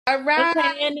All right.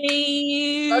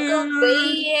 Okay, Welcome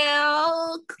Annie.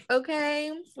 back.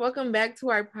 Okay. Welcome back to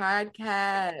our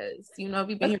podcast. If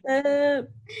you've been What's here, up?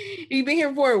 you've been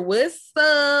here for what's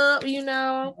up.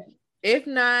 If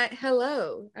not,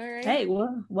 hello. All right. Hey,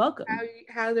 well, welcome.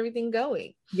 How's everything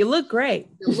going? You look great.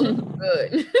 You look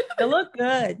good. You look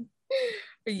good.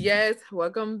 Yes,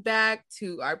 welcome back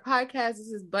to our podcast.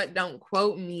 This is But Don't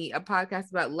Quote Me, a podcast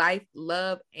about life,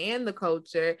 love, and the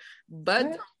culture. But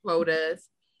What? don't quote us,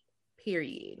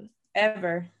 period.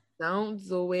 Ever. Don't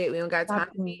do it. We don't got time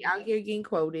Stop to doing be it. out here getting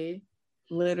quoted.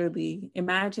 Literally.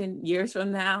 Imagine years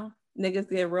from now, niggas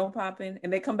get real popping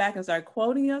and they come back and start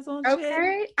quoting us on shit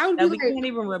Okay. I would be that we like, can't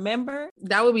even remember.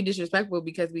 that would be disrespectful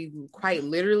because we quite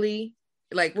literally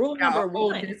like Rule got a number whole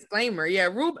one, disclaimer. Yeah,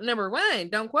 rule number one,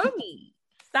 don't quote me.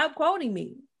 stop quoting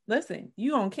me. Listen,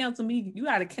 you don't cancel me. You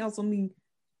got to cancel me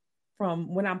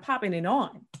from when I'm popping it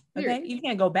on. Okay? Period. You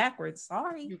can't go backwards.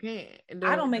 Sorry. You can't.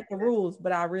 I don't make the rules,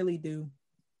 but I really do.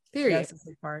 Period. That's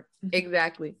the part.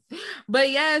 Exactly. But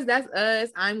yes, that's us.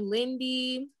 I'm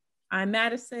Lindy. I'm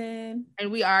Madison.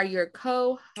 And we are your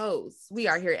co-hosts. We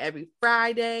are here every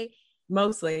Friday.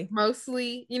 Mostly.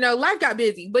 Life got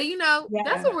busy, but Yeah.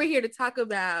 that's what we're here to talk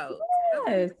about.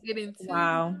 Yes. Get into.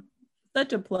 Wow.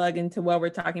 Such a plug into what we're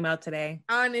talking about today.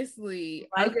 Honestly.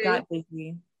 Life got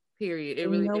busy. Period. It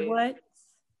And really you know did. what?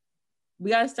 We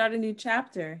got to start a new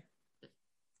chapter.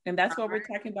 And that's what All we're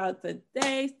talking about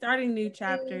today, starting new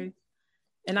chapters.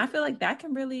 And I feel like that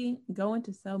can really go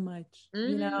into so much.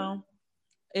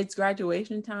 It's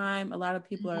graduation time. A lot of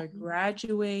people are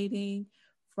graduating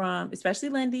from, especially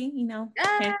Lindy,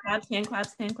 hand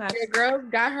claps. Your girl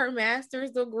got her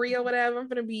master's degree or whatever. I'm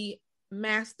gonna be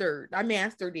mastered. I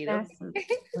mastered it.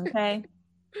 Okay.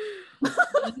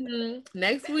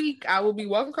 Next week I will be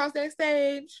walking across that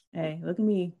stage. Hey, look at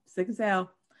me, sick as hell.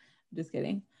 Just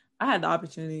kidding. I had the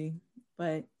opportunity,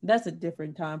 but that's a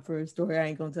different time for a story I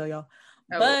ain't gonna tell y'all.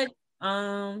 But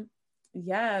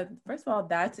yeah, first of all,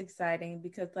 that's exciting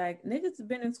because like niggas have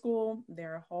been in school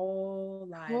their whole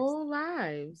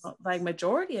lives. Like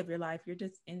majority of your life, you're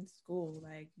just in school.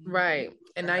 Like right.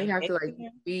 And now you have to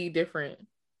be different.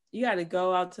 You got to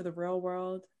go out to the real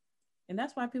world. And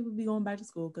that's why people be going back to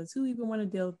school, because who even want to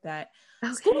deal with that?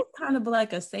 Okay. School is kind of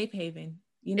like a safe haven,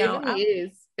 It really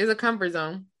is. It's a comfort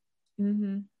zone.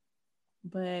 Mm-hmm.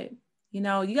 But, you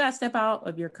got to step out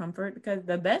of your comfort, because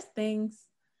the best things,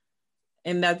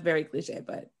 and that's very cliche,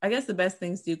 but I guess the best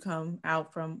things do come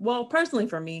out from, well, personally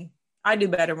for me, I do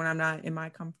better when I'm not in my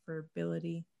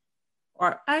comfortability.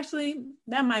 Or actually,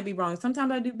 that might be wrong.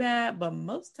 Sometimes I do bad, but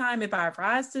most time if I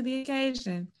rise to the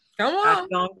occasion, come on, I'll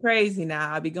be going crazy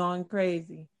now. I'll be going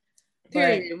crazy.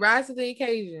 Period. Rise to the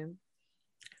occasion.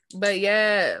 But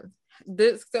yeah,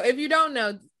 so if you don't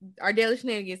know, our daily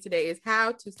shenanigans today is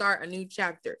how to start a new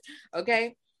chapter.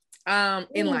 Okay,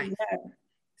 in life. Yeah.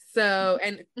 So,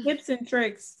 and tips and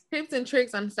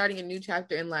tricks on starting a new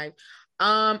chapter in life.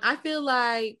 I feel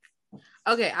like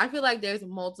there's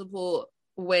multiple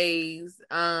ways.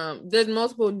 There's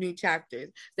multiple new chapters.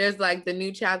 There's like the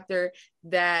new chapter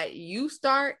that you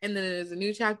start, and then there's a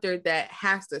new chapter that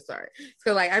has to start.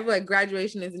 So like I feel like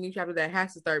graduation is a new chapter that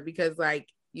has to start because like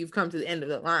you've come to the end of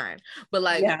the line. But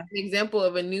like an example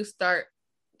of a new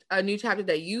chapter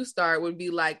that you start would be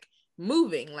like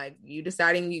moving, like you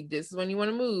deciding this is when you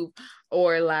want to move,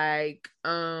 or like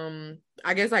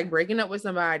I guess like breaking up with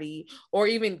somebody, or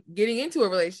even getting into a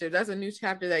relationship. That's a new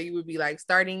chapter that you would be like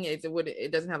starting. It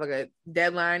doesn't have like a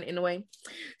deadline in a way.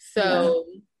 So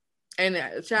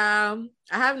and child,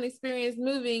 I haven't experienced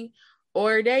moving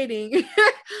or dating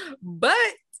but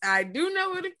I do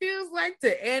know what it feels like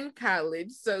to end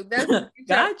college. So that's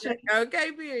gotcha.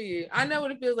 Okay, period. I know what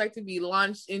it feels like to be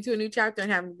launched into a new chapter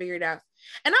and having to figure it out.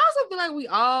 And I also feel like we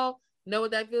all know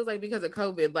what that feels like because of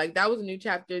COVID. Like that was a new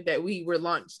chapter that we were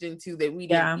launched into that we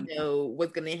didn't know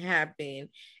what's going to happen.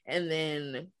 And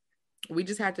then we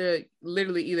just had to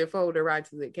literally either fold or ride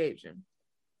to the occasion.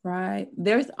 Right.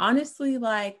 There's honestly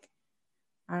like,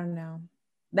 I don't know.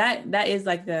 That is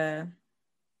like a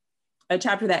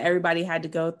chapter that everybody had to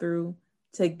go through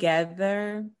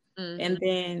together. Mm-hmm. And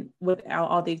then without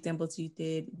all the examples you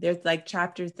did, there's like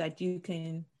chapters that you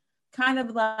can kind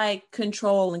of like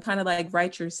control and kind of like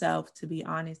write yourself, to be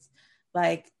honest.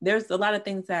 Like there's a lot of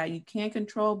things that you can't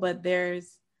control, but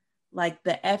there's like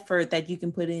the effort that you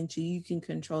can put into, you can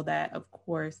control that, of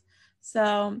course.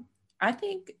 So I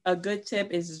think a good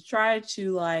tip is to try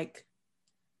to like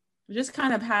just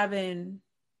kind of having,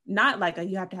 not like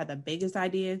you have to have the biggest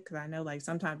idea, because I know like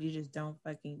sometimes you just don't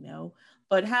fucking know,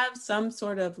 but have some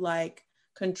sort of like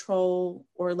control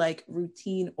or like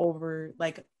routine over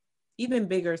like even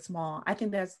big or small. I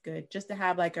think that's good, just to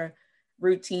have like a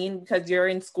routine because you're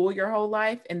in school your whole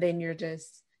life and then you're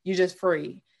just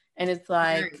free. And it's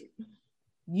like,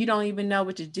 you don't even know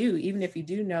what to do. Even if you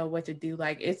do know what to do,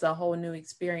 like it's a whole new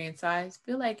experience. So I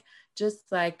feel like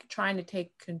just like trying to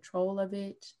take control of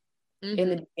it in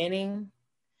the beginning.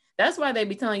 That's why they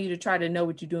be telling you to try to know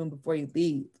what you're doing before you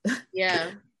leave.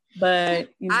 Yeah. But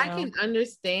I can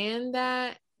understand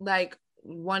that, like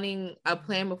wanting a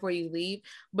plan before you leave.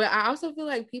 But I also feel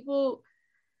like people,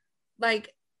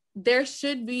 like, there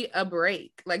should be a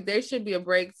break. Like there should be a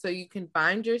break so you can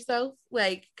find yourself.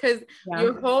 Like, because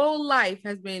your whole life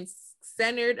has been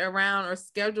centered around or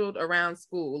scheduled around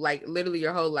school. Like literally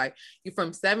your whole life. You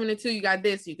from 7 to 2, you got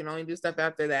this. You can only do stuff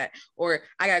after that. Or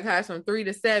I got class from 3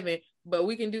 to 7, but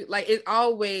we can do, like, it's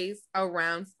always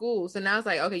around school. So now it's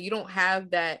like, okay, you don't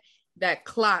have that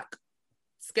clock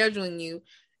scheduling you.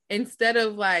 Instead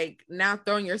of like now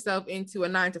throwing yourself into a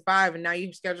 9 to 5 and now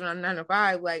you're scheduled on 9 to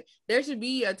 5, like there should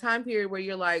be a time period where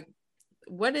you're like,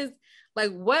 what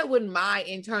would my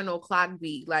internal clock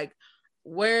be? Like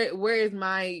where is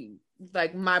my,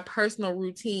 like my personal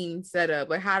routine set up?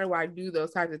 Like how do I do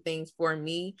those types of things for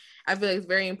me? I feel like it's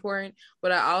very important.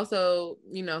 But I also,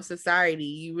 society,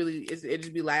 you really, it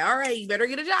just be like, all right, you better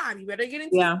get a job, you better get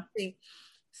into something.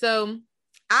 So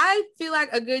I feel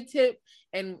like a good tip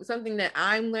and something that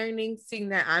I'm learning, seeing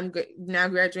that I'm now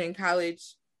graduating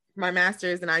college, my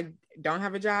master's, and I don't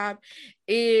have a job,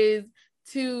 is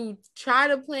to try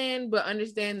to plan, but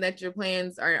understand that your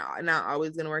plans are not always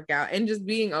going to work out, and just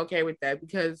being okay with that,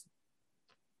 because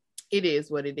it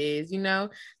is what it is,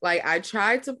 Like I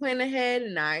tried to plan ahead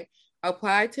and I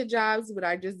applied to jobs, but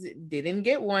I just didn't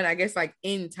get one, I guess, like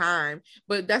in time.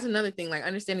 But that's another thing, like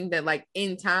understanding that like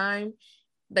in time,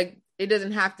 like it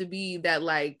doesn't have to be that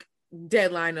like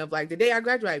deadline of like the day I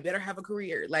graduate, I better have a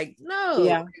career. Like,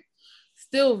 no,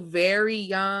 still very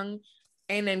young.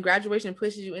 And then graduation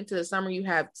pushes you into the summer. You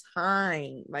have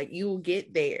time. Like you will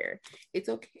get there. It's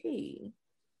okay.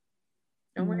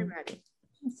 Don't worry about it.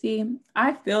 See,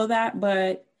 I feel that,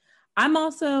 but I'm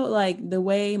also like the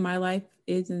way my life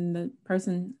is and the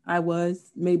person I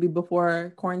was maybe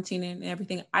before quarantining and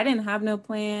everything. I didn't have no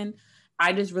plan.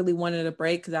 I just really wanted a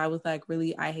break because I was like,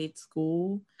 really, I hate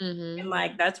school. And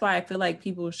like, that's why I feel like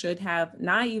people should have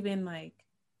not even like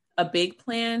a big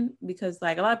plan, because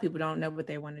like a lot of people don't know what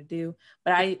they want to do.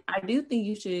 But I do think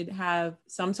you should have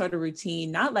some sort of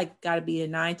routine, not like got to be a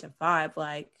 9 to 5,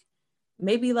 like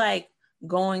maybe like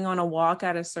going on a walk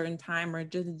at a certain time or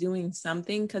just doing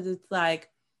something. Cause it's like,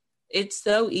 it's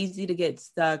so easy to get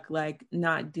stuck, like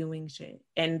not doing shit.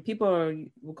 And people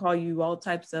will call you all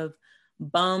types of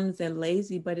bums and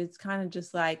lazy, but it's kind of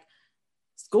just like,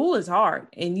 school is hard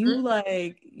and you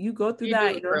like, you go through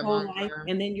that your whole life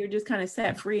and then you're just kind of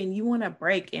set free and you want a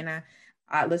break. And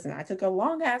I listen, I took a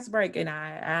long ass break and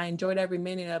I enjoyed every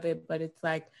minute of it, but it's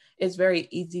like, it's very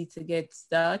easy to get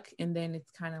stuck. And then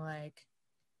it's kind of like,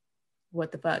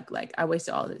 what the fuck? Like I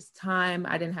wasted all this time.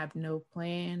 I didn't have no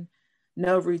plan,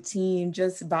 no routine,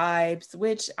 just vibes,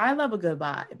 which I love a good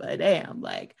vibe, but damn,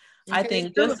 like I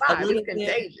think just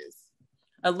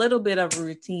a little bit of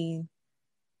routine,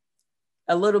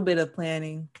 a little bit of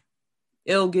planning,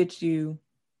 it'll keep you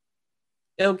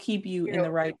in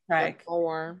the right track.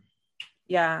 It'll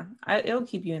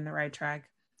keep you in the right track.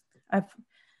 But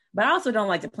I also don't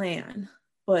like to plan,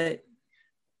 but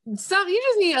you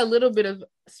just need a little bit of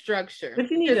structure. But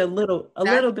you need a little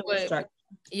bit of structure.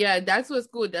 Yeah, that's what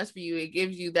school does for you. It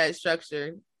gives you that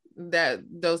structure,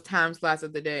 those time slots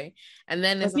of the day. And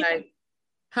then it's like,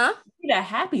 you need a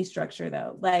happy structure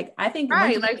though. Like I think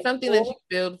like something that you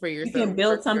build for yourself. You can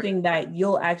build something that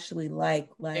you'll actually like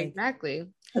exactly.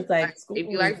 It's like if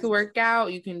you like to work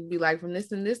out, you can be like, from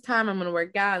this and this time I'm going to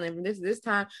work out, and then from this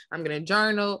time I'm going to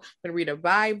journal, I'm going to read a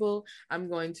Bible, I'm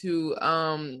going to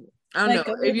I don't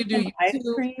know if you do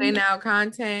YouTube, plan out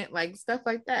content, like stuff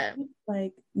like that.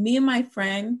 Like me and my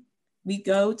friend, we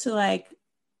go to like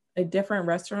a different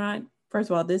restaurant. First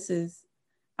of all, this is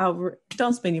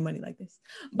don't spend your money like this,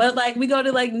 but like we go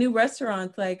to like new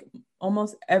restaurants like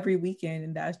almost every weekend,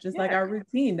 and that's just like our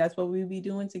routine. That's what we be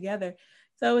doing together.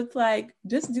 So it's like,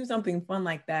 just do something fun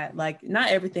like that. Like not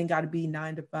everything got to be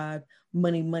 9 to 5,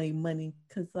 money.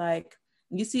 Cause like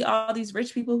you see all these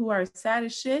rich people who are sad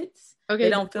as shit. Okay, they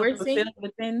don't feel fulfilled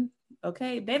within.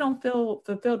 Okay, they don't feel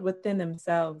fulfilled within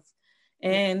themselves,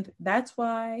 and that's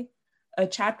why a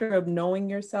chapter of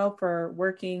knowing yourself or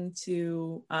working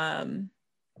to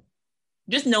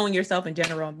just knowing yourself in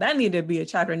general, that need to be a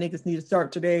chapter niggas need to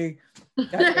start today.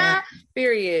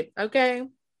 Period. Okay.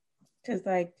 Because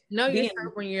like know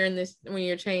yourself when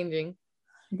you're changing.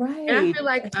 Right. And I feel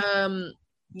like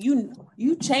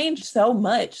you change so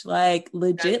much, like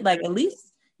legit, like at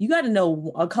least you got to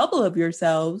know a couple of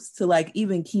yourselves to like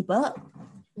even keep up.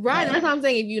 Right. That's what I'm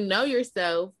saying. If you know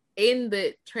yourself in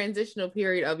the transitional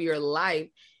period of your life,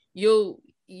 you'll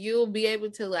be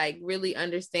able to like really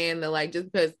understand that like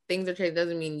just because things are changing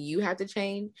doesn't mean you have to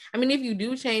change. I mean, if you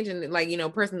do change and like, you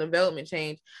know, personal development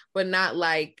change, but not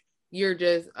like you're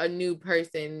just a new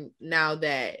person now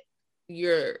that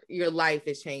your life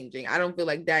is changing. I don't feel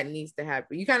like that needs to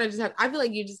happen. You kind of just have, I feel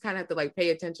like you just kind of have to like pay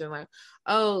attention, like,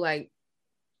 oh, like,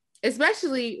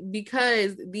 especially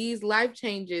because these life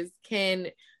changes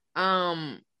can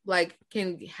like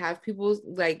can have people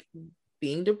like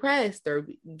being depressed or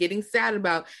getting sad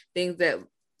about things that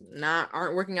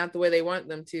aren't working out the way they want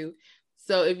them to.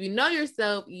 So if you know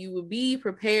yourself, you will be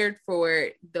prepared for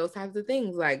those types of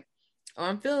things. Like, oh,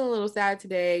 I'm feeling a little sad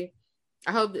today.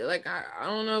 I hope that, like, I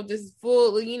don't know if this is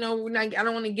full, you know, I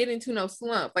don't want to get into no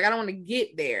slump. Like, I don't want to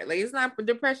get there. Like, it's not for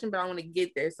depression, but I want to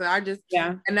get there. So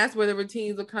and that's where the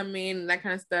routines will come in and that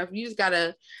kind of stuff. You just got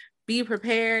to be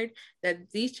prepared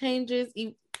that these changes,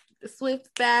 swift,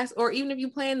 fast, or even if you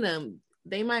plan them,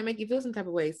 they might make you feel some type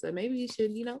of way. So maybe you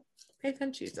should, you know, pay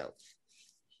attention to yourself.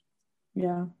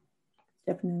 Yeah,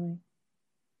 definitely.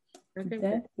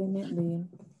 Okay. Definitely.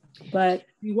 But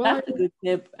that's a good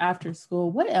tip after school.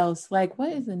 What else? Like,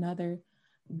 what is another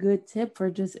good tip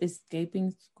for just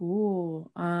escaping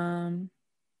school?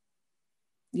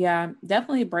 Yeah,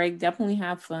 definitely break, definitely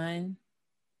have fun.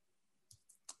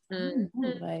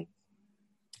 Mm-hmm. Like,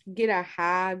 get a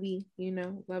hobby, you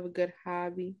know, love a good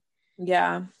hobby.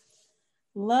 Yeah.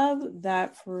 Love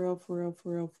that for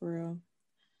real.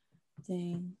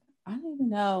 Dang. I don't even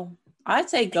know. I'd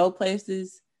say go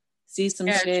places, see some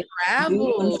shit, travel.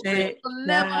 Do some shit. You'll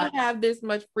never have this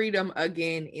much freedom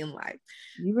again in life.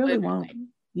 You really won't.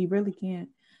 You really can't.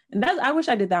 And that's, I wish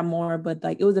I did that more, but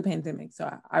like it was a pandemic,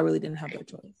 so I really didn't have that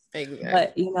choice. Exactly.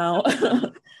 But you know,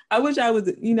 I wish I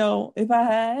was, you know, if I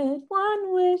had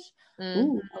one wish,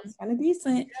 ooh, I was kind of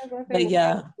decent. Yeah, but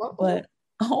yeah, but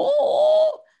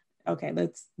okay,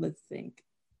 let's think.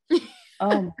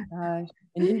 Oh my gosh,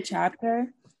 a new chapter.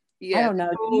 Yeah, I don't know.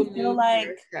 Do you feel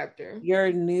like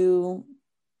your new?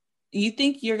 You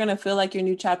think you're gonna feel like your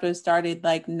new chapter started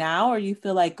like now, or you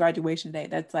feel like graduation day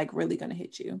that's like really gonna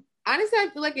hit you? Honestly, I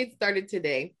feel like it started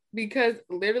today because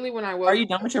literally when I woke Are you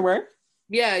done with your work?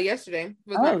 Yeah, yesterday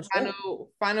was my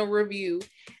final review.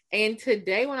 And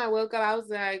today when I woke up, I was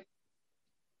like,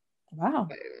 wow.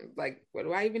 Like, what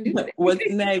do I even do today? What's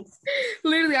next?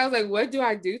 Literally, I was like, what do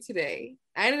I do today?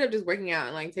 I ended up just working out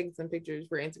and like taking some pictures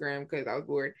for Instagram because I was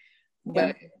bored.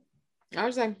 But I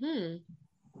was like,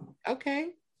 okay.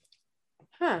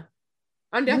 Huh.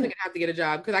 I'm definitely gonna have to get a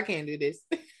job because I can't do this.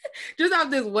 Just off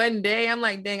this one day, I'm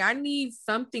like, dang, I need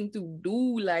something to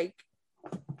do. Like,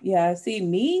 yeah, see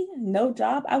me, no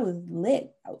job. I was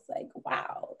lit. I was like,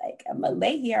 wow, like I'm a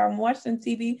late here. I'm watching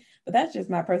TV, but that's just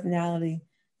my personality,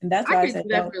 and that's why I said do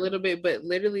that for a little bit. But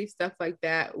literally, stuff like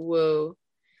that will.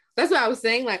 That's what I was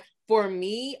saying. Like for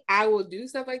me, I will do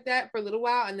stuff like that for a little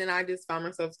while, and then I just find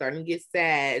myself starting to get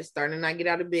sad, starting to not get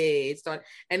out of bed,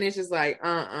 and it's just like,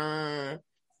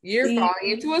 you're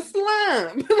falling into a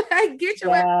slump. Like, get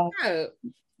your ass up.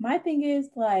 My thing is,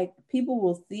 like, people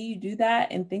will see you do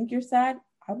that and think you're sad.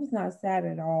 I was not sad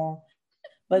at all.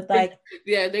 But like,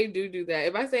 yeah, they do that.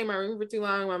 If I stay in my room for too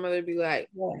long, my mother would be like,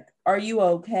 are you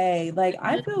okay? Like,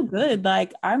 I feel good.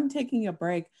 Like, I'm taking a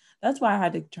break. That's why I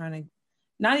had to try to,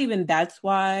 not even that's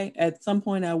why at some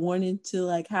point I wanted to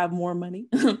like have more money,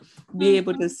 be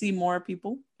able to see more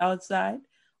people outside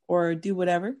or do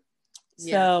whatever.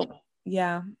 Yeah. So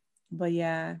yeah, but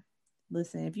yeah,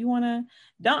 listen, if you want to,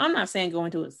 I'm not saying go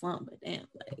into a slump, but damn,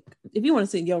 like if you want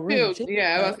to sit in your room, chill,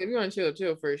 yeah, if you want to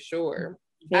chill for sure.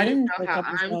 I don't know how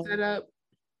I'm set up.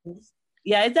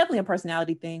 Yeah, it's definitely a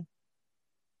personality thing.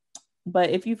 But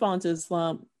if you fall into a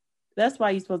slump, that's why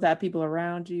you're supposed to have people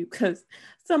around you, because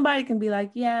somebody can be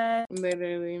like, yeah,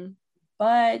 literally.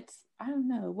 But I don't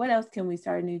know. What else can we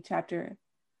start a new chapter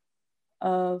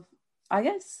of? I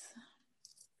guess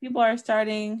people are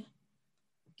starting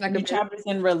like new chapters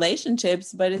in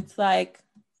relationships, but it's like,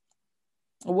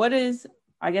 what is,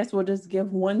 I guess we'll just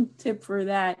give one tip for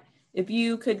that. If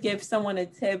you could give someone a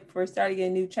tip for starting a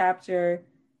new chapter,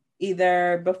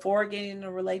 either before getting in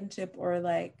a relationship or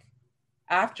like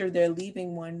after they're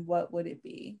leaving one, what would it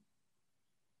be?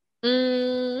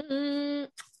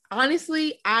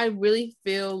 Honestly, I really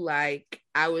feel like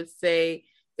I would say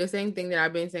the same thing that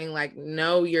I've been saying, like,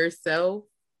 know yourself.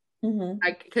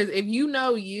 Like, because if you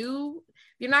know you're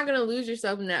not going to lose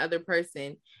yourself in that other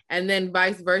person. And then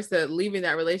vice versa, leaving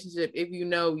that relationship, if you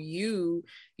know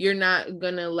you're not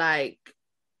going to like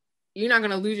you're not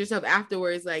gonna lose yourself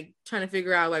afterwards, like trying to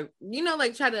figure out, like, you know,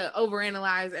 like try to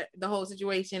overanalyze the whole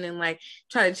situation and like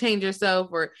try to change yourself,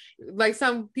 or like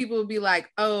some people will be like,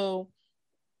 oh,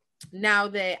 now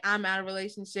that I'm out of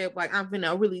relationship, like I'm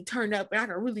gonna really turn up and I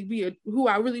can really be who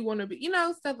I really want to be, you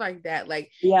know, stuff like that.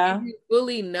 Like, yeah, if you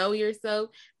fully know yourself,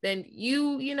 then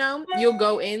you know, you'll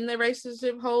go in the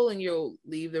relationship whole and you'll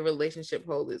leave the relationship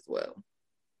whole as well.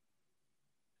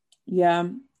 Yeah.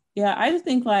 Yeah. I just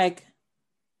think like,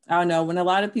 I don't know, when a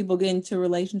lot of people get into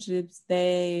relationships,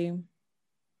 if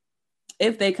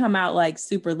they come out like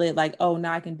super lit, like, oh,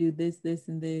 now I can do this, this,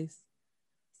 and this.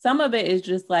 Some of it is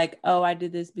just like, oh, I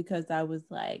did this because I was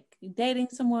like dating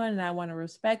someone and I want to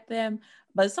respect them.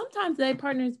 But sometimes their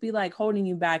partners be like holding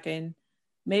you back, and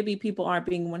maybe people aren't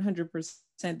being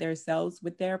 100% themselves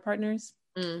with their partners.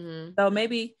 Mm-hmm. So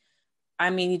maybe,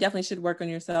 I mean, you definitely should work on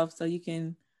yourself so you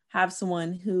can have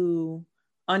someone who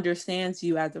understands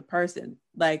you as a person.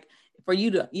 Like, for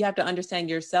you have to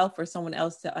understand yourself for someone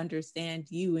else to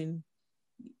understand you, and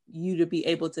you to be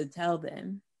able to tell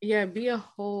them. Yeah, be a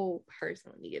whole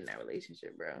person when you get in that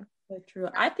relationship, bro. That's true.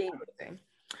 I think.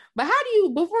 But how do you,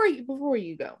 before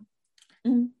you go,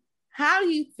 mm-hmm. How do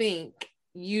you think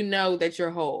you know that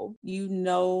you're whole? You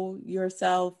know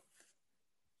yourself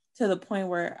to the point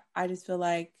where I just feel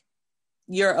like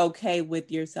you're okay with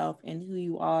yourself and who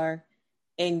you are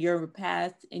and your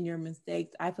past and your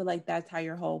mistakes. I feel like that's how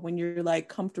you're whole, when you're like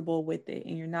comfortable with it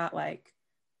and you're not like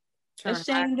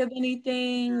ashamed of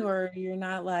anything, or you're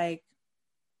not like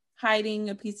hiding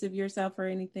a piece of yourself or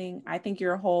anything. I think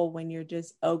you're whole when you're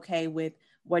just okay with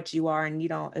what you are and you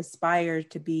don't aspire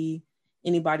to be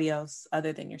anybody else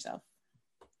other than yourself.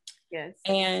 Yes.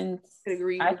 And I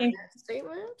agree with that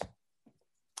statement.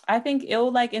 I think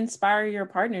it'll like inspire your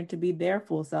partner to be their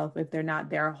full self if they're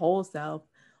not their whole self,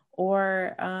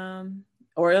 or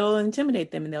it'll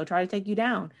intimidate them and they'll try to take you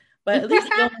down. But at least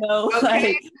you'll know. Okay.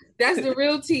 Like, that's the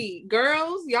real tea.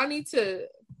 Girls, y'all need to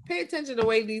pay attention to the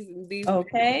way these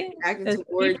okay acting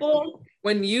towards people.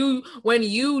 When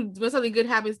something good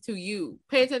happens to you,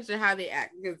 pay attention to how they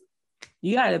act, because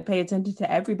you got to pay attention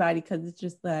to everybody, because it's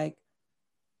just like,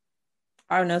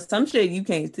 I don't know, some shit you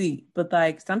can't see, but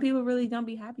like some people really don't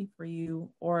be happy for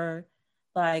you, or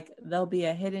like there'll be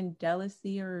a hidden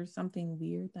jealousy or something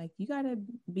weird. Like, you gotta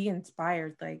be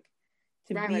inspired, like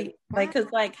to right, be like,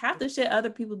 because like half the shit other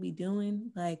people be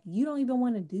doing, like you don't even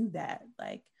want to do that.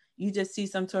 Like, you just see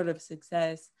some sort of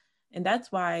success, and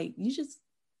that's why you just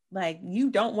like, you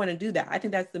don't want to do that. I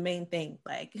think that's the main thing.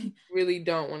 Like, really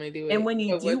don't want to do it. and when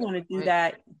you do want to do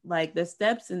that, like the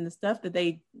steps and the stuff that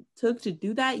they took to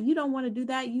do that, you don't want to do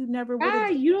that. You never would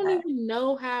have. You don't even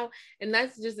know how. And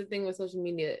that's just the thing with social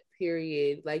media,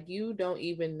 period. Like, you don't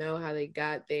even know how they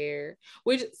got there.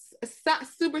 Which,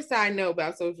 super side note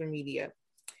about social media,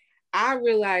 I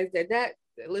realized that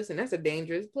listen, that's a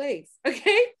dangerous place.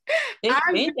 Okay. It's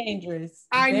been dangerous.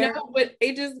 I know, but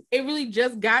it really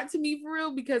just got to me for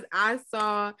real, because I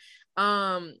saw,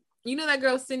 you know that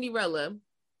girl Cinderella?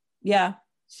 Yeah.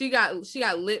 She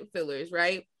got lip fillers,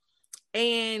 right?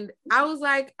 And I was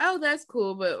like, oh, that's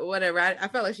cool, but whatever. I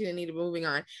felt like she didn't need to be moving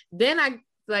on. Then I,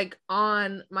 like,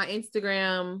 on my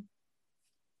Instagram,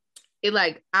 it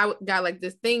like, I got like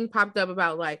this thing popped up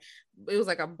about like, it was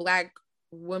like a Black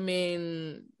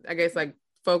woman, I guess, like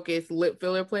focused lip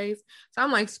filler place. So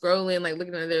I'm like scrolling, like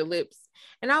looking at their lips,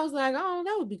 and I was like, oh,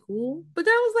 that would be cool. But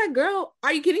then I was like, girl,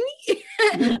 are you kidding me?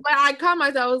 Like, I caught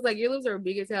myself, I was like, your lips are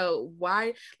big as hell.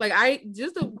 Why? Like, I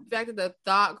just, the fact that the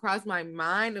thought crossed my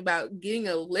mind about getting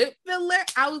a lip filler,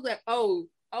 I was like, oh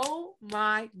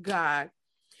my God.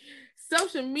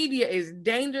 Social media is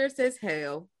dangerous as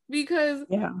hell, because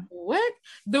what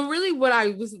I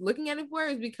was looking at it for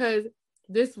is because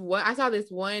I saw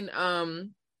this one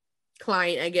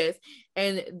client, I guess,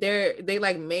 and they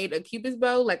like made a Cupid's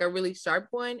bow, like a really sharp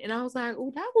one, and I was like,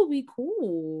 oh, that would be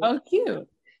cool. Oh, cute.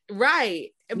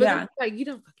 Right. But like, you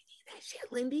don't fucking need that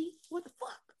shit, Lindy. What the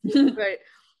fuck? But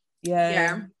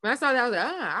yeah, when I saw that, I was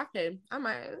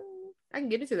like, I can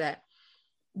get into that.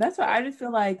 That's why I just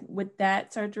feel like with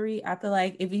that surgery, I feel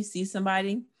like if you see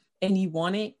somebody and you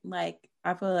want it, like,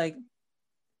 I feel like,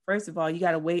 first of all, you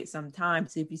got to wait some time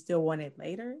to see if you still want it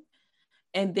later.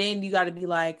 And then you got to be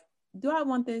like, do I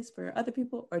want this for other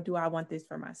people, or do I want this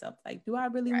for myself? Like, do I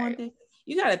really want this?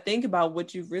 You got to think about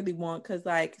what you really want. Cause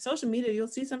like social media, you'll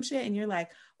see some shit and you're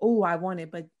like, oh, I want it,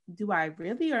 but do I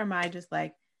really? Or am I just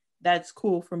like, that's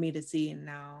cool for me to see and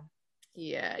now?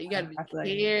 Yeah, you gotta be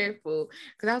careful.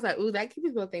 Cause I was like, ooh, that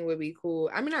Cupid's bow thing would be cool.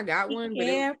 I mean, I got one, but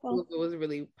it was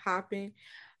really popping.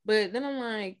 But then I'm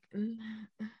like,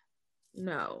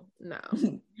 No.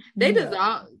 They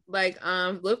dissolve, like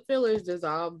lip fillers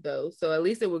dissolve though, so at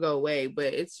least it would go away,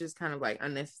 but it's just kind of like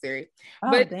unnecessary.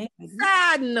 Oh, but dang.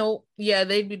 side note, yeah,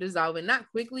 they'd be dissolving,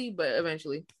 not quickly, but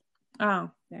eventually.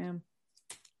 Oh, damn.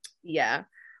 Yeah.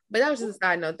 But that was just a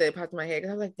side note that popped in my head because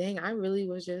I was like, dang, I really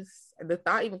was just, the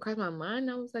thought even crossed my mind.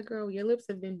 I was like, girl, your lips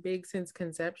have been big since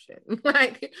conception.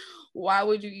 Like, why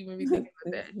would you even be thinking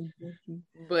about that?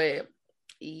 But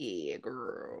yeah,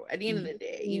 girl, at the end of the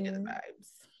day, you know the vibes.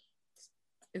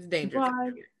 It's dangerous.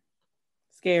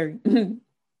 Scary.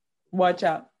 Watch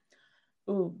out.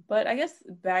 Ooh, but I guess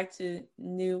back to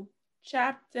new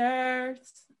chapters.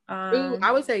 Ooh,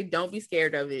 I would say don't be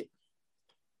scared of it.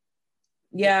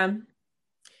 Yeah.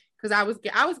 Because I was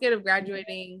scared of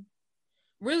graduating.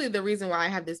 Really, the reason why I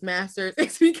have this master's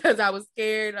is because I was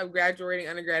scared of graduating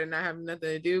undergrad and not having nothing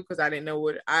to do because I didn't know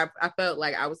what I felt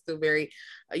like I was still very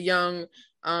young,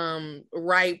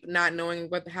 ripe, not knowing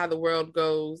how the world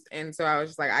goes. And so I was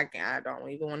just like, I don't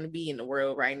even want to be in the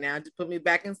world right now. Just put me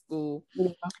back in school,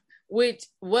 which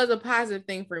was a positive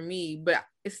thing for me. But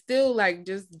it's still like,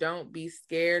 just don't be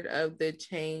scared of the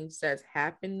change that's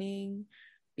happening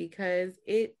because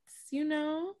it's,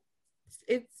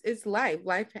 it's life.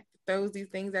 Life throws these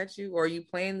things at you, or you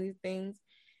plan these things,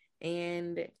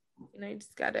 and you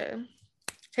just gotta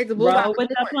take the bull roll with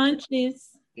the punches.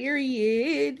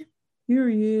 Period.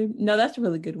 No, that's a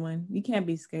really good one. You can't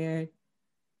be scared.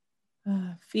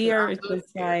 Fear is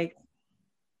just like,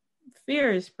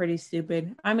 fear is pretty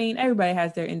stupid. I mean, everybody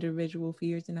has their individual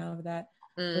fears and all of that.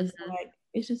 Mm-hmm. It's like,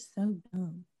 it's just so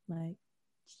dumb. Like,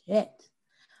 shit.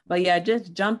 But yeah,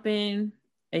 just jump in,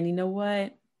 and you know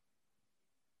what?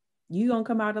 You gonna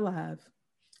come out alive.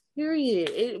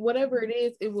 Period. Whatever it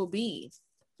is, it will be.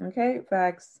 Okay,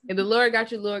 facts. If the Lord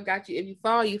got you, Lord got you. If you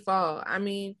fall, you fall. I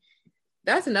mean,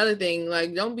 that's another thing.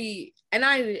 Like, don't be. And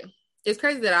it's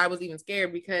crazy that I was even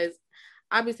scared because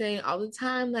I be saying all the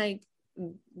time, like,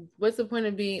 what's the point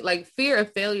of being like, fear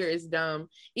of failure is dumb.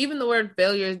 Even the word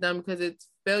failure is dumb because it's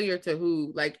failure to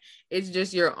who? Like, it's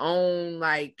just your own,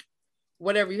 like,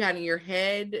 whatever you had in your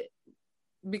head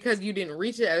because you didn't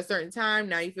reach it at a certain time.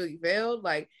 Now you feel you failed.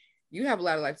 Like, you have a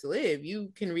lot of life to live.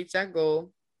 You can reach that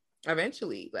goal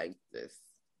eventually. Like, this,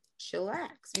 chillax,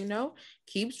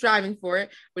 keep striving for it,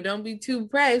 but don't be too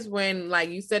pressed when, like,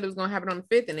 you said it was going to happen on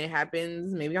the 5th and it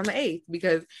happens maybe on the 8th.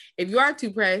 Because if you are too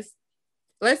pressed,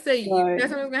 let's say you said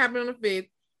something was going to happen on the 5th,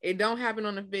 it don't happen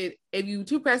on the 5th. If you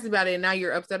too pressed about it and now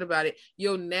you're upset about it,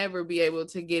 you'll never be able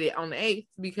to get it on the 8th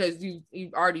because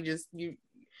you've already just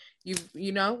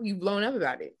you've blown up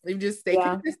about it. You just stay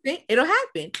consistent, it'll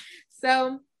happen.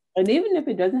 So, and even if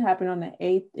it doesn't happen on the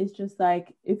 8th, it's just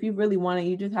like, if you really want it,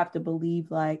 you just have to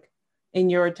believe, like, in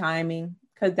your timing,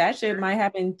 because that shit might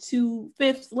happen 2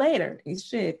 5ths later. It's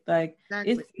shit, like,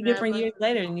 exactly. It's 2 different years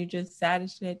later and you just sad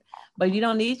as shit. But you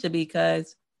don't need to,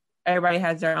 because everybody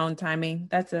has their own timing.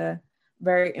 That's a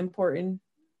very important,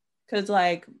 because,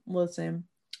 like, listen,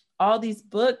 all these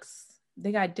books,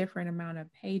 they got different amount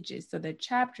of pages, so the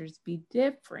chapters be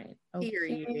different.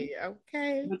 Okay.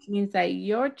 Which means that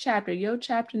your chapter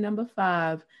number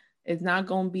 5 is not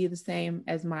going to be the same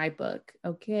as my book.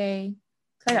 Okay,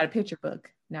 I got a picture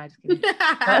book. No, just kidding.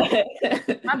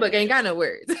 My book ain't got no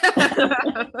words.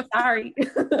 Sorry.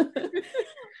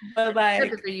 But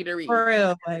like, for you to read.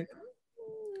 For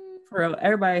real,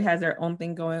 everybody has their own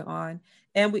thing going on,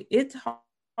 and it's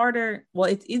harder. Well,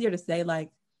 it's easier to say, like,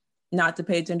 not to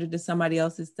pay attention to somebody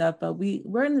else's stuff, but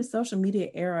we're in the social media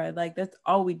era. Like, that's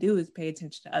all we do is pay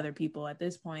attention to other people at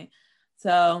this point.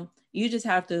 So you just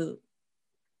have to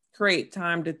create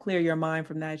time to clear your mind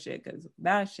from that shit, because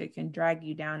that shit can drag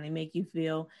you down and make you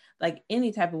feel like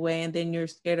any type of way, and then you're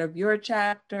scared of your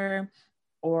chapter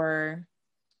or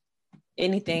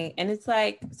anything. And it's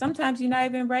like, sometimes you're not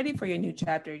even ready for your new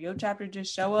chapter. Your chapter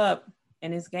just show up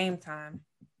and it's game time.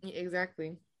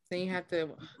 Exactly. Then you have to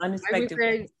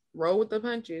unexpected roll with the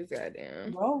punches.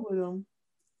 Goddamn, roll with them.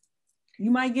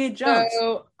 You might get jumped.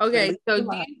 So, okay, so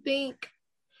do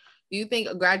you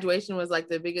think graduation was like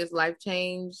the biggest life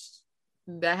change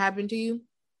that happened to you?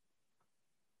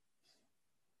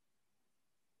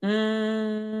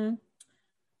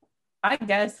 I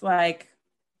guess, like,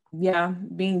 yeah,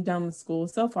 being done with school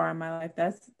so far in my life,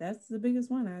 that's the biggest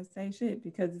one. I'd say, shit,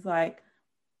 because it's like,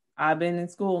 I've been in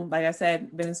school, like I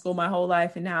said, been in school my whole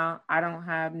life, and now I don't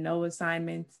have no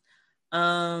assignments.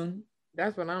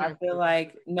 That's what I feel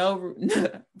like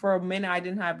for a minute I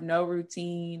didn't have no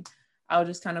routine. I was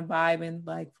just kind of vibing,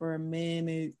 like, for a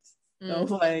minute. So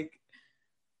like,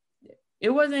 it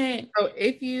wasn't. So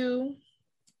if you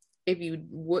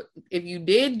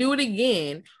did do it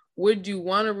again, would you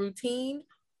want a routine,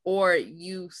 or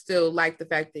you still like the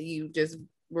fact that you just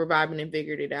were vibing and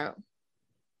figured it out?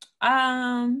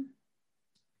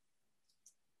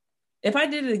 If I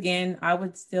did it again, I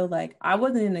would still like, I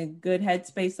wasn't in a good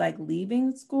headspace like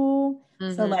leaving school.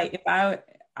 So like if I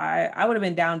would have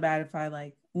been down bad if I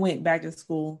like went back to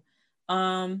school.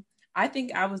 I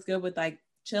think I was good with like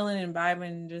chilling and vibing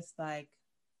and just like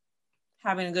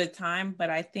having a good time,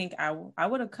 but I think I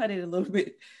would have cut it a little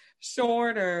bit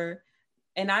shorter.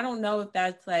 And I don't know if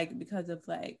that's like because of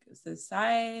like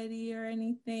society or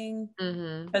anything.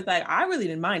 Because like I really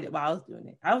didn't mind it while I was doing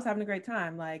it. I was having a great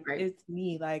time. Like it's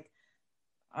me. Like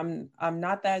I'm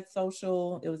not that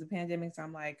social. It was a pandemic, so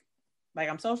I'm like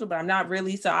I'm social, but I'm not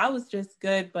really. So I was just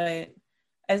good, but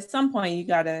at some point you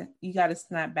gotta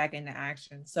snap back into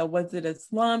action. So was it a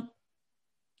slump?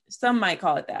 Some might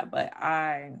call it that, but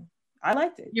I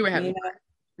liked it. You were having fun.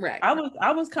 Right.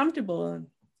 I was comfortable,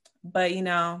 but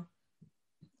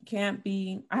can't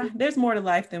be. There's more to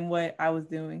life than what I was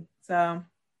doing. So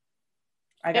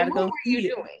I gotta go. What were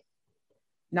you doing?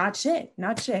 Not shit.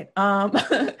 Okay, I'm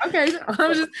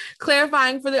just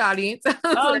clarifying for the audience.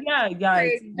 Oh yeah,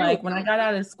 guys. Like when I got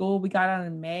out of school, we got out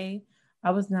in May.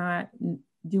 I was not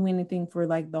doing anything for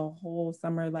like the whole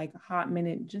summer, like a hot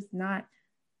minute, just not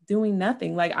doing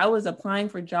nothing. Like I was applying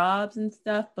for jobs and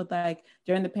stuff, but like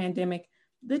during the pandemic,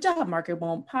 the job market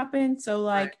won't pop in. So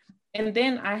like, and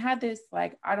then I had this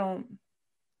like,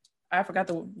 I forgot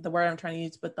the word I'm trying to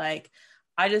use, but like,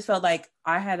 I just felt like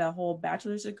I had a whole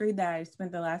bachelor's degree that I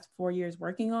spent the last 4 years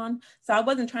working on. So I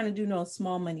wasn't trying to do no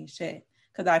small money shit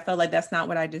because I felt like that's not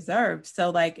what I deserved. So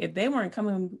like, if they weren't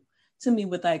coming to me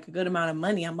with like a good amount of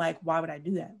money, I'm like, why would I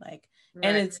do that? Like,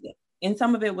 and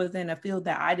some of it was in a field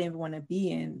that I didn't want to be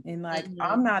in. And like,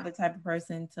 I'm not the type of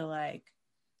person to like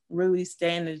really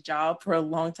stay in a job for a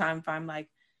long time if I'm like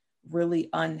really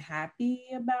unhappy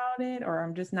about it or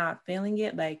I'm just not feeling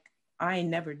it. Like, I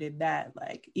never did that.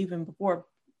 Like, even before,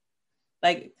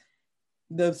 like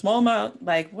the small amount,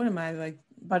 like, what am I, like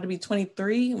about to be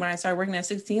 23 when I started working at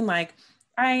 16? Like,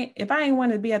 if I ain't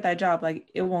want to be at that job, like,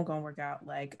 it won't gonna work out.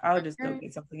 Like, I'll just go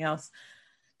get something else.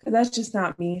 Cause that's just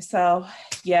not me. So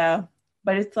yeah,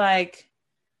 but it's like,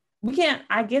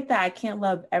 I get that I can't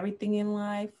love everything in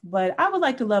life, but I would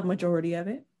like to love majority of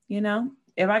it.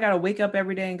 If I got to wake up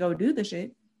every day and go do the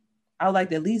shit, I would like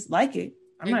to at least like it.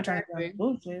 I'm not trying to do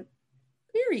bullshit.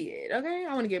 Period. Okay.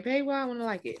 I want to get paid while I want to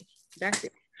like it. That's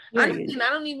it. Honestly, I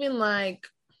don't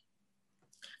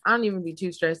even be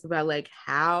too stressed about like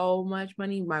how much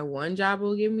money my one job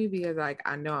will give me because like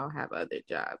I know I'll have other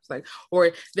jobs, like,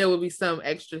 or there will be some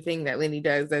extra thing that Lenny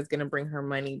does that's gonna bring her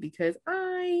money because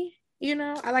I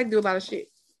like do a lot of shit.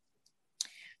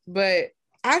 But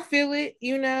I feel it,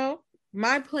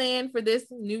 my plan for this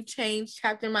new change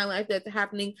chapter in my life that's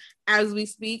happening as we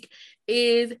speak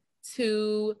is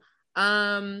to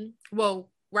well,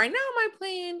 right now my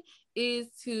plan is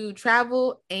to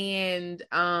travel and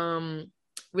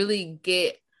really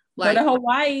get like go to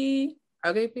Hawaii.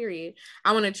 Okay, period.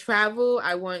 I want to travel.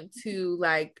 I want to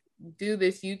like do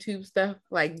this YouTube stuff,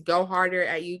 like go harder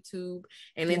at YouTube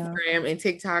and Instagram and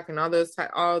TikTok and all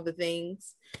the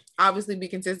things. Obviously be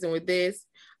consistent with this.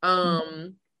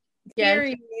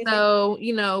 Yes. So,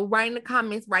 write in the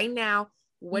comments right now.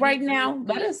 Let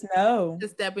us know to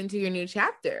step into your new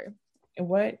chapter.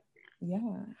 What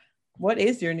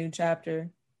is your new chapter?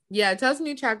 Yeah, tell us a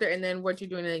new chapter and then what you're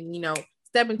doing and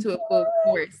step into it full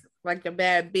course, like a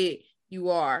bad bit you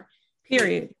are.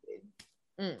 Period.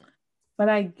 But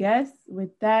I guess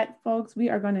with that, folks, we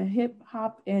are going to hip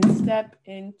hop and step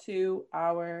into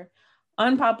our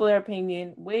unpopular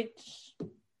opinion, which,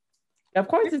 of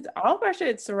course, it's all of our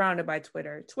shit surrounded by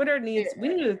Twitter. We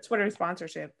need a Twitter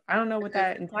sponsorship. I don't know what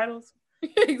that entitles.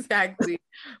 Exactly,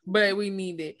 but we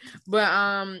need it.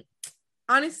 But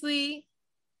honestly,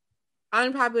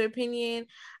 unpopular opinion,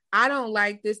 I don't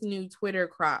like this new Twitter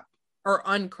crop or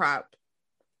uncrop.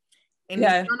 And if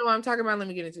you don't know what I'm talking about, let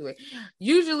me get into it.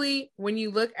 Usually when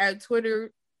you look at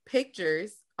Twitter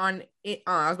pictures I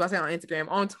was about to say on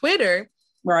Instagram, on Twitter,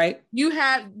 right? You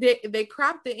have they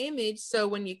crop the image so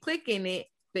when you click in it,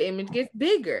 the image gets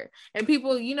bigger. And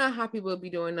people, how people be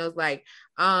doing those like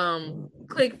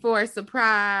click for a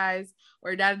surprise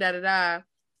or da da da da.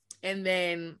 And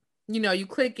then you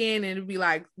click in and it'll be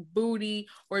like booty,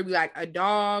 or it'd be like a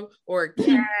dog or a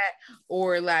cat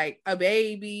or like a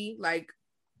baby, like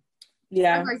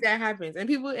stuff like that happens. And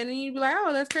then you'd be like,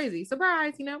 oh, that's crazy.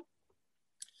 Surprise,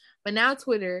 But now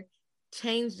Twitter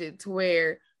changed it to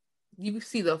where you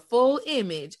see the full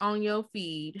image on your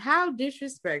feed. How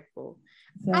disrespectful.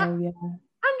 I'm just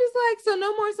like, so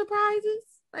no more surprises?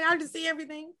 Like, I just see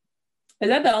everything. Is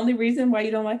that the only reason why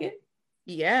you don't like it?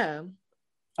 Yeah.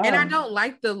 And I don't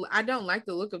like the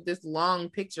look of this long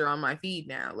picture on my feed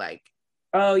now. Like,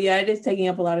 oh yeah, it is taking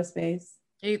up a lot of space.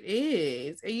 It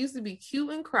is. It used to be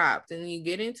cute and cropped, and you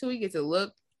get into it, you get to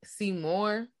look, see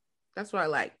more. That's what I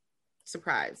like.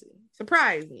 Surprise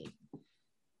me.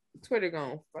 Twitter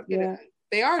gonna fuck it up.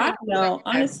 They already. I don't know.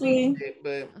 Honestly,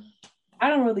 but I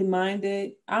don't really mind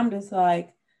it. I'm just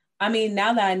like, I mean,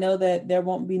 now that I know that there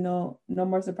won't be no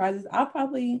more surprises, I'll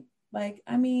probably like.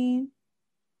 I mean,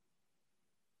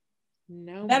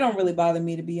 no, that don't really bother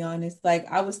me, to be honest. Like,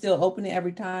 I would still open it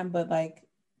every time, but like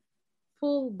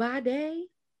full body.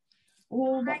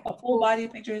 Full body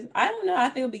pictures. I don't know. I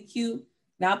think it'll be cute.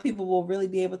 Now people will really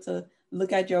be able to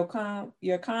look at your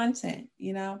content.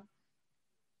 You know,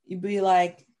 you'd be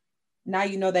like, now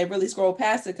you know they really scroll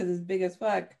past it because it's big as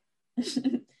fuck.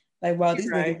 Like, wow, these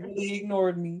niggas really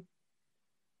ignored me.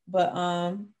 But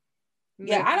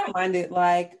yeah, I don't mind it.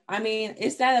 Like, I mean,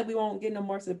 it's sad that we won't get no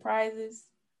more surprises.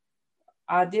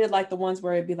 I did like the ones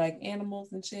where it'd be like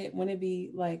animals and shit. When it'd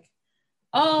be like,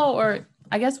 oh, or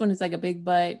I guess when it's like a big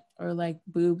butt or like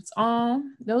boobs. Oh,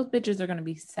 those bitches are gonna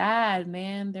be sad,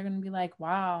 man. They're gonna be like,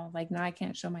 wow, like now I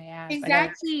can't show my ass.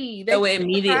 Exactly. So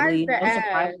immediately.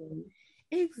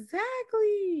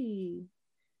 Exactly.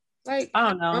 Like, I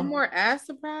don't know. One more ass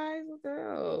surprise? What the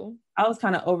hell? I was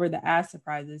kind of over the ass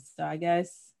surprises, so I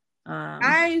guess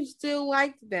I still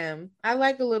liked them. I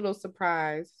like a little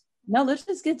surprise. No, let's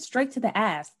just get straight to the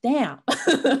ass. Damn.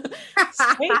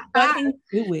 Straight fucking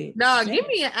to it. No, give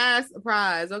me an ass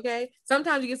surprise, okay?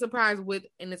 Sometimes you get surprised with,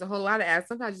 and it's a whole lot of ass.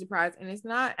 Sometimes you're surprised, and it's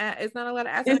not a lot of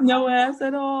ass. It's no ass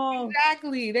at all.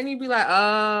 Exactly. Then you'd be like,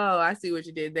 oh, I see what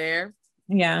you did there.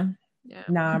 Yeah.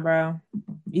 Nah, bro.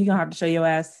 You're gonna have to show your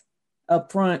ass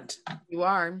up front. You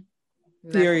are.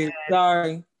 Period.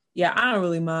 Sorry. Yeah, I don't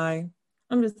really mind.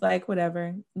 I'm just like,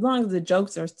 whatever. As long as the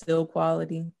jokes are still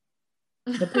quality.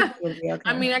 Okay.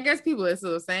 I mean, I guess people are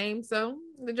still the same, so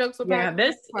the jokes will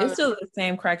it's still the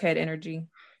same crackhead energy.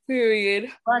 Period.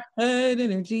 Crackhead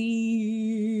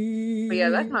energy. But yeah,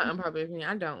 that's my unpopular opinion.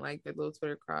 I don't like the little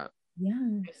Twitter crop.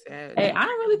 Yeah. It's sad. Hey, I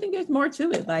don't really think there's more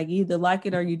to it. Like, either like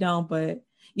it or you don't, but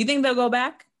you think they'll go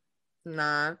back?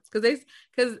 Nah, because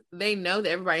they know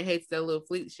that everybody hates that little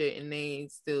fleet shit, and they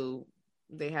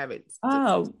have it.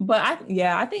 Oh, but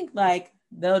I think like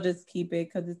they'll just keep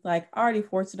it because it's like I already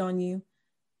forced it on you.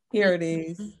 Here it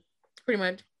is. Pretty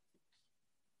much.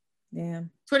 Yeah.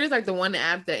 Twitter's like the one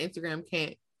app that Instagram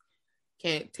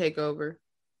can't take over.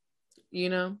 You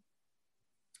know?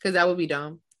 Because that would be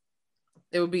dumb.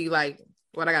 It would be like,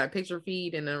 what, I got a picture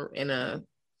feed and a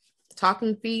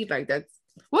talking feed? Like, that's,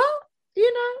 well,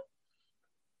 you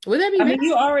know. Would that be mean,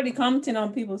 you already commenting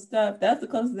on people's stuff. That's the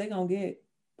closest they're going to get.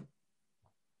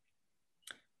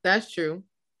 That's true.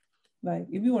 Like,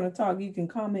 if you want to talk, you can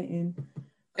comment and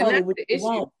call it what you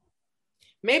want.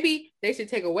 Maybe they should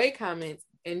take away comments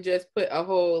and just put a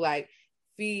whole like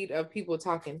feed of people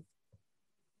talking.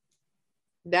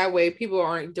 That way people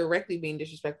aren't directly being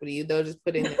disrespectful to you. They'll just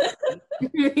put in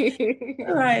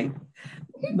right.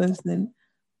 Listen,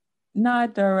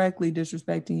 not directly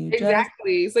disrespecting you.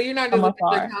 Exactly. So you're not just looking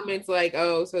at the comments like,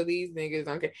 oh, so these niggas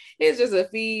don't care. It's just a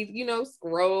feed,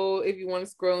 scroll if you want to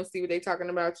scroll and see what they're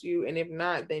talking about you. And if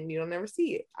not, then you don't ever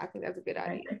see it. I think that's a good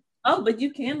idea. Right. Oh, but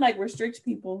you can like restrict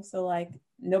people. So like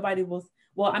nobody will.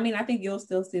 Well, I mean, I think you'll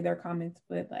still see their comments,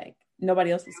 but like nobody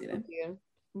else will see them. Yeah.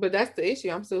 But that's the issue.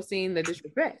 I'm still seeing the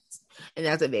disrespect. And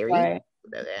that's a very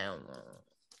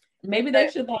maybe they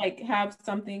should like have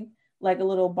something like a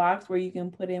little box where you can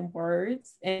put in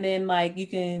words and then like you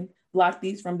can block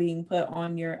these from being put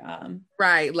on your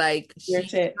right, like your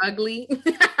shit. Ugly.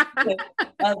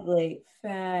 Ugly,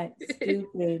 fat,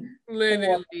 stupid,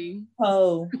 literally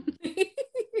hoe.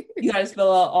 You gotta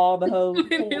spell out all the hoes.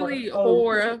 Literally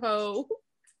hoe.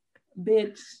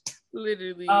 Bitch.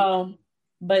 Literally.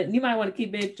 But you might want to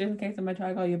keep it just in case somebody try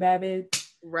to call you a bad bitch.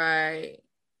 Right.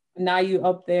 Now you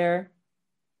up there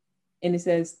and it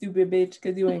says stupid bitch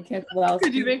because you ain't catch well.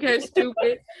 Because you didn't catch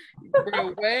stupid.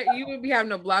 Bro, what? You would be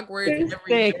having to block words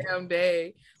every damn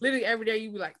day. Literally every day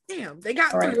you'd be like, damn, they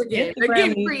got through again. They're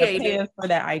getting creative. For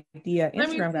that idea. Let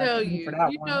me tell you,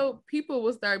 people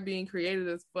will start being creative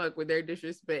as fuck with their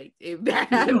disrespect if that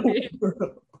happens.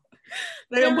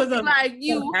 They're gonna put some like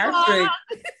you asterisks.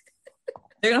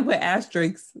 They're gonna put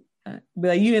asterisks. Be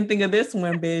like, you didn't think of this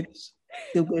one, bitch.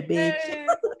 Stupid bitch.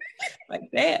 Like,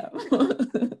 damn.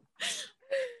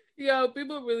 Yo,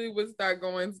 people really would start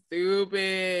going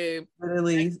stupid.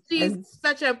 Literally. She's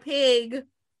such a pig.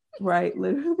 Right,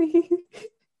 literally.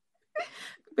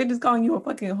 Bitch is calling you a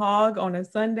fucking hog on a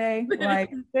Sunday.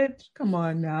 Like, bitch, come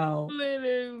on now.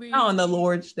 Literally. Not on the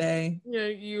Lord's Day. Yeah,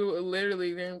 you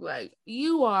literally then like,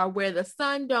 you are where the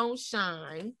sun don't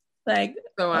shine. Like,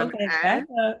 so I'm okay, at.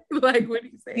 Like, what do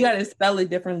you say? You gotta spell it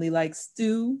differently, like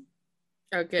stew.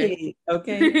 Okay. Pig,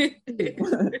 okay.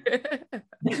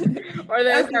 Or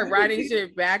they start writing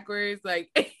shit backwards, like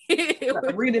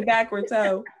read it backwards.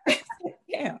 So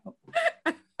yeah.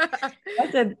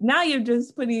 I said now you're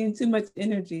just putting in too much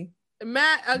energy.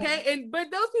 Matt, okay, but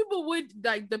those people would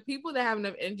like the people that have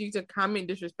enough energy to comment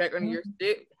disrespect on your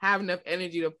shit have enough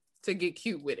energy to get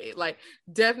cute with it. Like,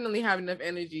 definitely have enough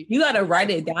energy. You gotta write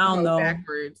it down though.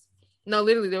 Backwards. No,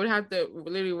 literally, they would have to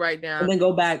literally write down and then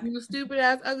go back. You stupid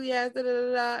ass, ugly ass, da, da,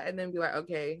 da, da, and then be like,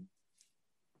 okay,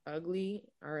 ugly.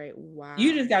 All right, wow.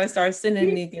 You just gotta start sending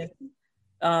niggas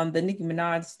the Nicki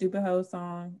Minaj Stupid Hoe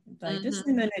song. Like, just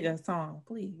send the nigga a song,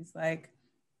 please. Like,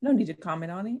 no need to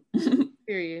comment on it.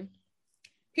 Period.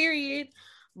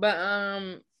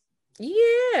 But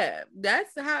yeah,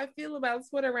 that's how I feel about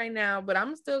Twitter right now. But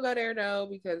I'm still go there though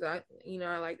because I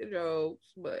like the jokes.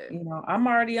 But I'm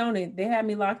already on it. They had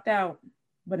me locked out,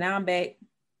 but now I'm back.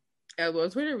 Well,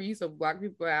 Twitter we used to block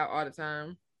people out all the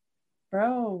time,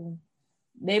 bro.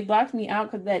 They blocked me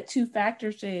out because that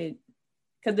 2-factor shit.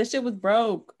 Because the shit was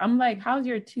broke. I'm like, how's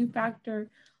your 2-factor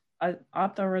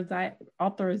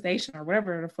authorization or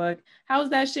whatever the fuck? How's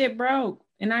that shit broke?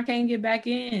 And I can't get back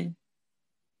in.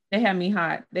 They had me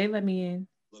hot. They let me in.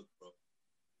 Look,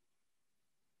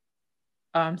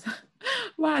 bro.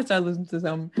 Why I started listening to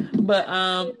something?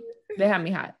 But they had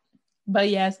me hot. But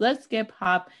yes, let's skip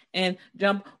hop and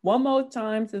jump one more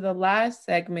time to the last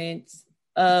segment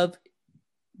of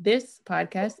this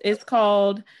podcast. It's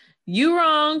called You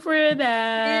Wrong for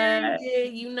That. Yeah,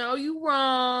 you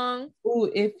wrong. Ooh,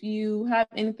 if you have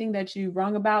anything that you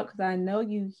wrong about, because I know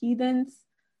you heathens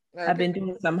have been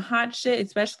doing some hot shit,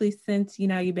 especially since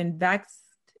you've been vaxxed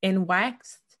and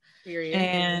waxed. Period.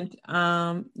 And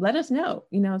let us know.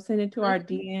 Send it to our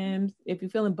DMs. If you're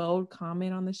feeling bold,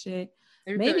 comment on the shit.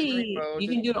 Maybe you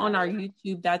can do it on our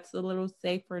YouTube. That's a little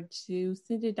safer too.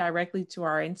 Send it directly to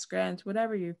our Instagrams,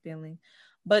 whatever you're feeling.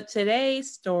 But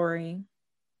today's story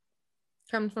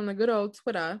comes from the good old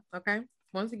Twitter. Okay,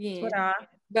 once again. Twitter.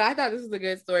 But I thought this was a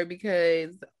good story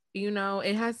because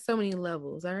it has so many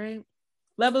levels. All right,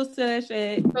 levels to that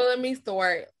shit. So let me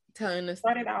start telling this.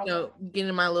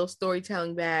 Getting my little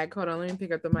storytelling bag. Hold on, let me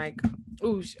pick up the mic.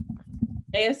 Ooh,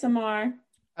 ASMR.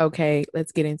 Okay,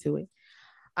 let's get into it.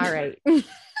 All right.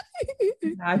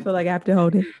 I feel like I have to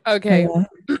hold it. Okay.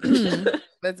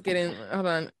 Let's get in. Hold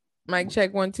on. Mic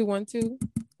check 1 2 1 2.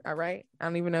 All right. I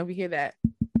don't even know if you hear that.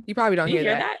 You probably don't hear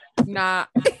that. Nah.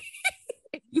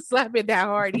 You slap it that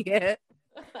hard yet.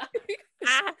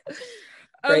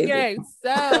 Okay, so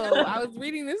I was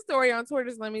reading this story on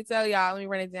Twitter. So let me tell y'all. Let me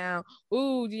run it down.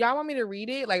 Ooh, do y'all want me to read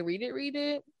it? Like read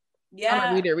it? Yeah.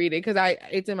 I'm gonna read it because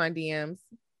it's in my DMs.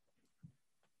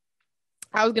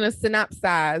 I was gonna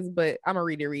synopsize, but I'm gonna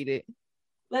read it.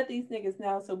 Let these niggas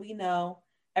know so we know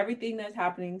everything that's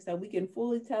happening, so we can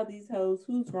fully tell these hoes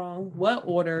who's wrong, what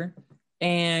order,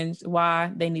 and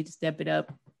why they need to step it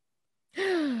up.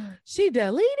 She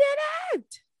deleted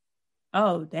it.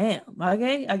 Oh damn.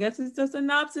 Okay, I guess it's just a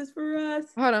synopsis for us.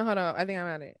 Hold on. I think I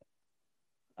found it.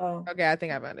 Oh. Okay, I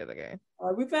think I found it. Okay.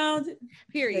 We found it.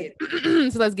 Period.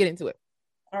 So let's get into it.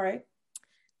 All right.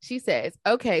 She says,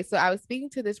 okay, so I was speaking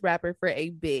to this rapper for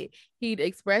a bit. He'd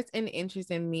expressed an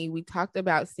interest in me. We talked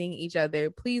about seeing each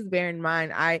other. Please bear in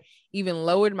mind, I even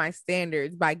lowered my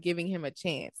standards by giving him a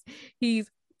chance. He's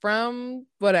from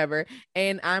whatever,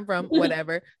 and I'm from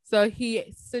whatever. So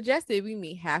he suggested we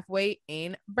meet halfway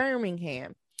in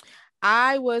Birmingham.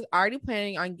 I was already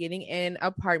planning on getting an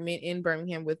apartment in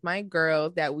Birmingham with my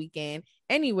girls that weekend.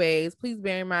 Anyways, please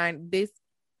bear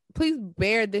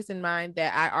this in mind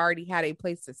that I already had a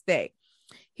place to stay.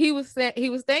 He was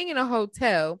staying in a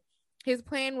hotel. His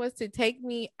plan was to take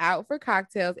me out for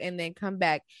cocktails and then come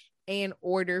back and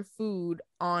order food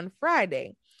on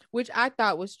Friday, which I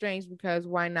thought was strange because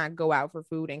why not go out for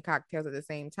food and cocktails at the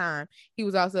same time? He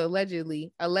was also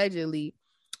allegedly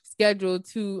scheduled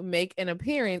to make an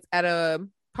appearance at a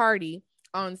party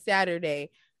on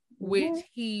Saturday, which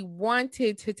he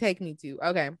wanted to take me to.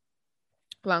 Okay.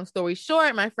 Long story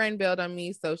short, my friend bailed on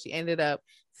me, so she ended up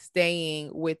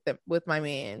staying with my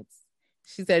mans.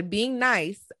 She said, being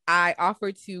nice, I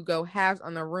offered to go halves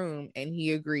on the room, and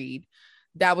he agreed.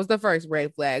 That was the first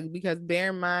red flag because bear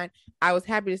in mind, I was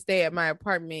happy to stay at my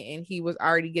apartment, and he was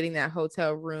already getting that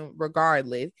hotel room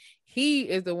regardless. He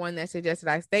is the one that suggested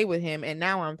I stay with him, and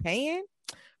now I'm paying?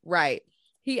 Right.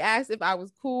 He asked if I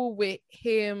was cool with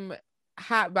him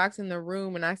hot box in the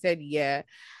room? And I said, yeah.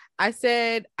 I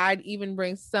said I'd even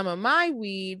bring some of my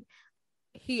weed.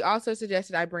 He also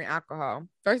suggested I bring alcohol.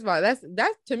 First of all, that's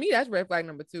to me, that's red flag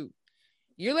number 2.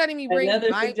 You're letting me bring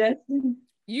another suggestion.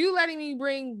 You letting me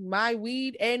bring my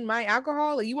weed and my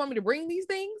alcohol? Or you want me to bring these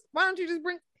things? Why don't you just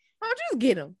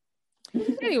get them?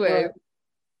 Anyway,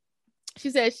 she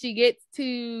says she gets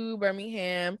to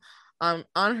Birmingham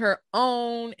on her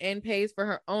own and pays for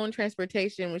her own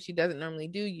transportation, which she doesn't normally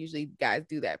do. Usually guys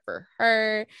do that for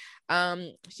her.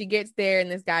 She gets there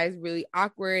and this guy is really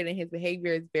awkward and his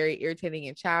behavior is very irritating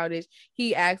and childish.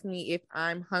 He asked me if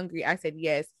I'm hungry. I said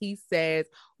yes. He says,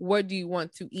 what do you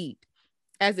want to eat?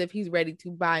 As if he's ready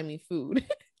to buy me food.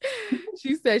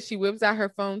 She says she whips out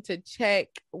her phone to check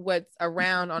what's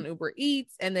around on Uber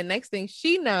Eats. And the next thing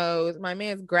she knows, my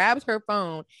man grabs her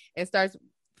phone and starts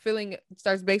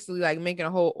basically like making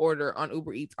a whole order on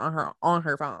Uber Eats on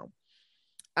her phone.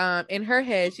 In her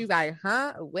head, she's like,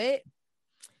 huh? What?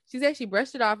 She said she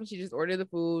brushed it off and she just ordered the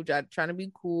food, trying to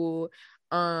be cool.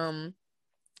 Even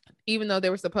though they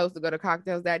were supposed to go to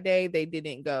cocktails that day, they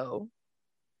didn't go.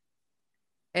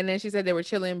 And then she said they were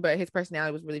chilling, but his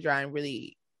personality was really dry and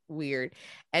really weird.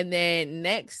 And then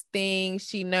next thing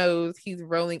she knows, he's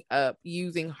rolling up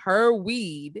using her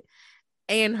weed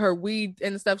and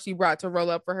the stuff she brought to roll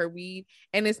up for her weed,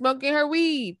 and is smoking her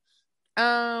weed.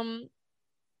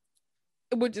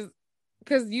 Which is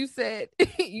because you said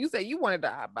you wanted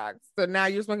the hot box, so now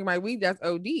you're smoking my weed. That's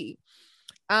OD.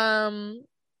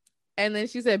 And then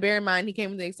she said, bear in mind, he came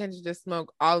with the extension to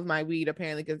smoke all of my weed,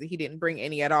 apparently, because he didn't bring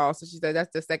any at all. So she said,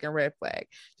 that's the second red flag.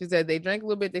 She said they drank a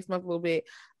little bit, they smoked a little bit.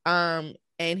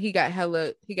 And he got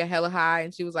hella high.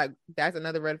 And she was like, that's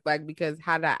another red flag because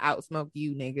how did I outsmoke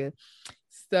you, nigga?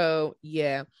 So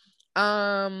yeah.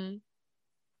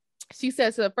 She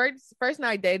said, so the first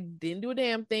night they didn't do a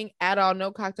damn thing at all.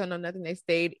 No cocktail, no nothing. They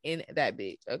stayed in that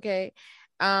bitch. Okay.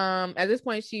 At this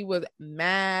point, she was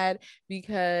mad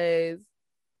because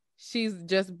she's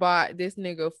just bought this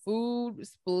nigga food,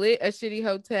 split a shitty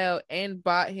hotel, and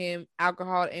bought him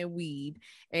alcohol and weed.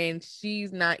 And she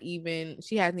hasn't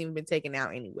even been taken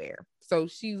out anywhere. So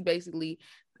she's basically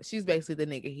the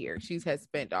nigga here. She has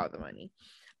spent all the money.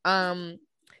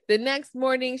 The next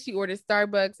morning she ordered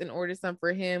Starbucks and ordered some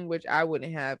for him, which I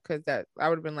wouldn't have, because I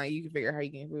would have been like, you can figure out how you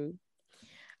get food.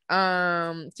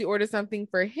 She ordered something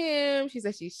for him. She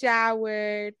said she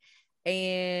showered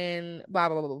and blah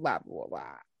blah blah blah blah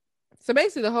blah. So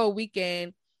basically the whole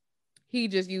weekend he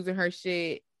just using her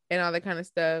shit and all that kind of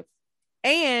stuff.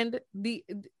 And the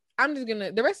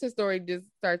rest of the story just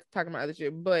starts talking about other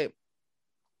shit, but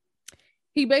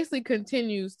he basically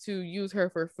continues to use her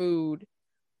for food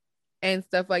and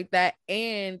stuff like that.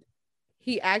 And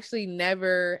he actually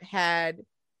never had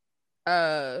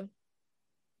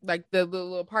like the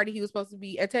little party he was supposed to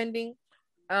be attending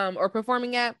or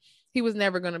performing at. He was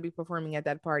never going to be performing at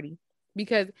that party,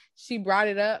 because she brought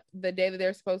it up the day that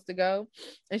they're supposed to go.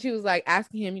 And she was like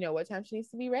asking him, what time she needs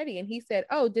to be ready. And he said,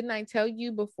 oh, didn't I tell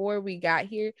you before we got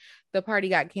here, the party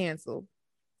got canceled?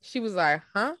 She was like,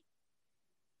 huh?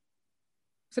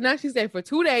 So now she said for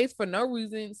 2 days, for no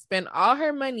reason, spend all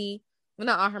her money, well,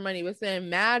 not all her money, but spend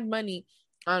mad money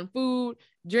on food,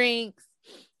 drinks,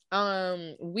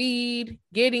 weed,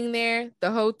 getting there,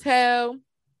 the hotel.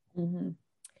 Mm-hmm.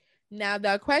 Now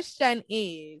the question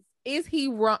is he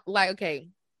wrong? Like, okay,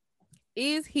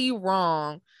 is he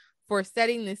wrong for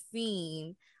setting the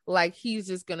scene like he's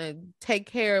just gonna take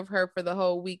care of her for the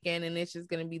whole weekend and it's just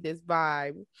gonna be this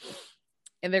vibe,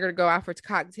 and they're gonna go out for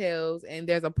cocktails and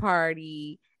there's a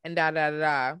party and da da da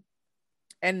da,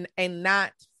 and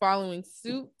not following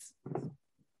suit?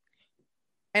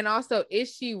 And also,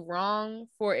 is she wrong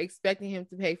for expecting him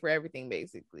to pay for everything,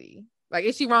 basically? Like,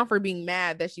 is she wrong for being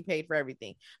mad that she paid for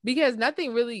everything? Because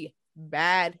nothing really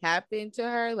bad happened to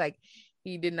her. Like,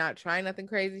 he did not try nothing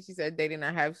crazy. She said they did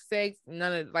not have sex.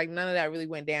 None of that really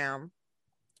went down.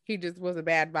 He just was a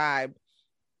bad vibe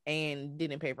and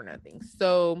didn't pay for nothing.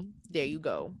 So there you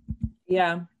go.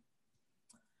 Yeah.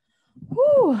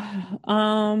 Whew.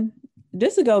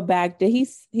 Just to go back, did he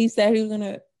said he was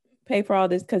gonna pay for all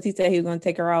this because he said he was gonna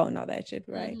take her out and all that shit,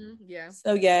 right? Mm-hmm, yeah.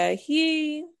 So yeah,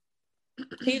 he's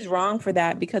wrong for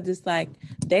that, because it's like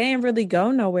they didn't really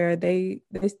go nowhere. They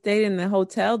stayed in the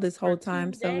hotel this whole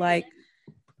time. So like,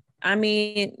 I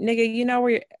mean, nigga,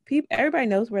 where everybody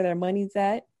knows where their money's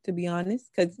at, to be honest,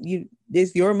 because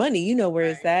it's your money, where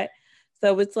it's at.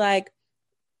 So it's like,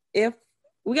 if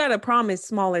we gotta promise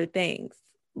smaller things,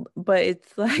 but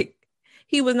it's like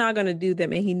he was not gonna do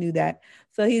them, and he knew that.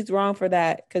 So he's wrong for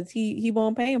that, because he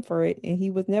won't pay him for it, and he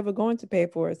was never going to pay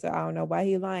for it. So I don't know why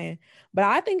he lying. But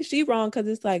I think she wrong, because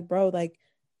it's like, bro, like,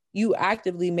 you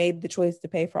actively made the choice to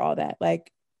pay for all that.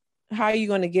 Like, how are you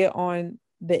going to get on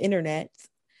the internet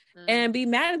and be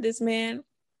mad at this man?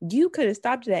 You could have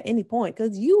stopped it at any point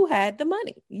because you had the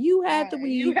money. You had the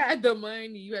weed. You had the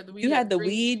money. You had the weed. You had the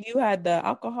weed. You had the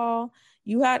alcohol.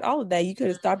 You had all of that. You could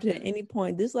have stopped it at any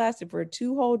point. This lasted for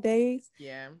 2 whole days.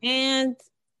 Yeah. And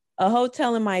a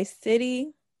hotel in my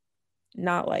city,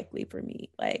 not likely for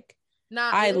me. Like,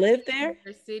 I lived there.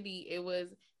 City.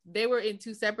 They were in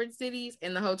 2 separate cities,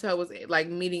 and the hotel was like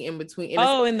meeting in between.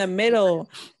 In the middle.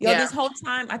 Yo, this whole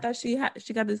time I thought she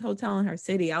got this hotel in her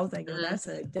city. I was like, yo, that's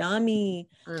a dummy.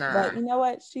 Nah. But you know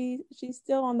what? She's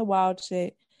still on the wild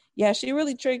shit. Yeah, she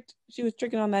really tricked. She was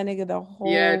tricking on that nigga the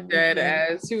whole. Yeah, dead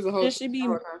ass. She was a whole. Should she be?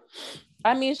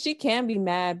 I mean, she can be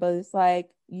mad, but it's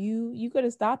like you could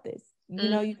have stopped this. You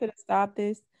know, you could have stopped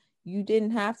this. You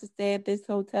didn't have to stay at this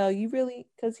hotel. You really,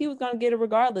 because he was gonna get it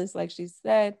regardless, like she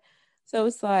said. So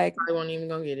it's like I won't even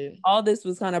go get it. All this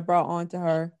was kind of brought on to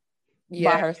her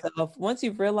by herself. Once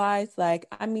you realize, like,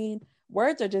 I mean,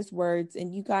 words are just words,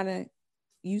 and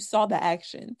you saw the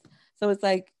action. So it's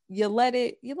like you let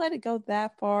it go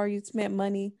that far. You spent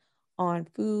money on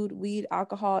food, weed,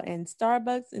 alcohol, and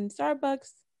Starbucks. And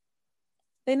Starbucks,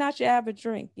 they not your average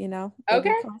drink, you know. Okay,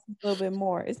 it costs a little bit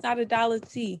more. It's not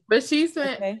 $1 tea. But she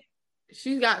said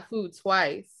she got food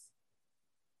twice.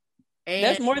 And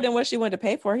that's more than what she wanted to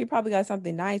pay for. He probably got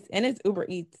something nice, and it's Uber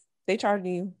Eats. They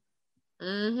charging you.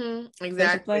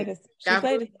 Exactly. She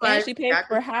played it. And she paid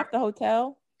for half the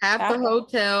hotel. Half the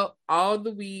hotel, all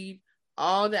the weed,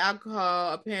 all the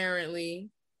alcohol.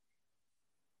 Apparently,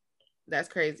 that's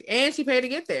crazy. And she paid to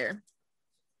get there.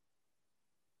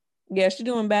 Yeah, she's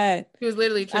doing bad. She was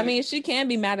literally. I mean, she can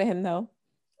be mad at him though.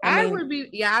 I would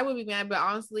be mad, but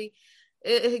honestly.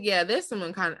 There's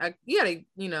someone kind of you gotta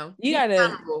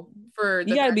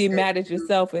be mad at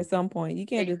yourself at some point. You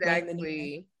can't just blame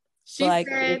anyone.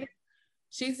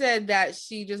 She said that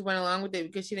she just went along with it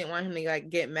because she didn't want him to like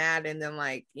get mad and then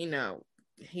like how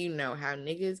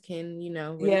niggas can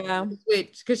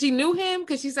switch, because she knew him,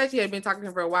 because she said she had been talking to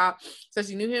him for a while, so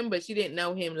she knew him, but she didn't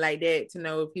know him like that to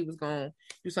know if he was gonna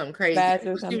do something crazy. She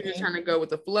was just trying to go with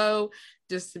the flow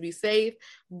just to be safe,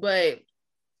 but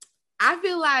I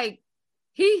feel like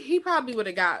he probably would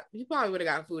have got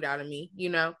food out of me,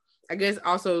 I guess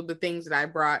also the things that I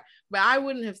brought, but I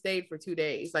wouldn't have stayed for 2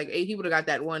 days. Like he would have got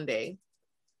that 1 day,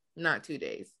 not 2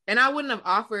 days. And I wouldn't have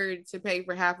offered to pay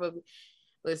for half of.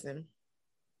 Listen,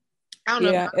 I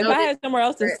don't know. If I had somewhere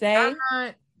else to stay,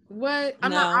 I'm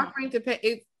not offering to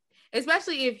pay.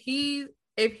 Especially if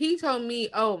he told me,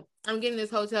 oh, I'm getting this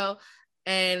hotel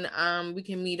and we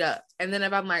can meet up. And then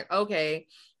if I'm like, okay,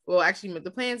 well, actually,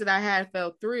 the plans that I had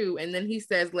fell through, and then he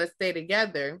says, let's stay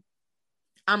together,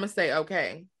 I'm going to say,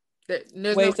 okay.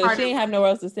 Wait, so she didn't have nowhere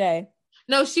else to stay?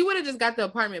 No, she would have just got the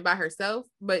apartment by herself,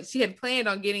 but she had planned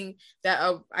on getting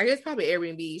that, I guess probably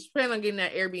Airbnb. She planned on getting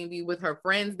that Airbnb with her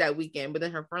friends that weekend, but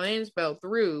then her friends fell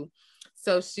through.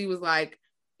 So she was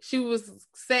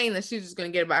saying that she was just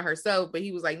going to get it by herself, but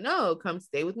he was like, no, come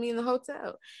stay with me in the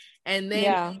hotel. And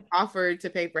then he offered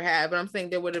to pay for half, but I'm saying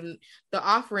the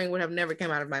offering would have never come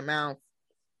out of my mouth.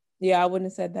 Yeah, I wouldn't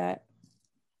have said that.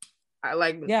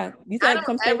 You said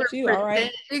come stay with you, all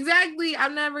right? Exactly. I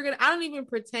don't even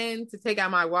pretend to take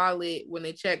out my wallet when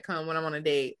the check come when I'm on a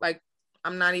date. Like,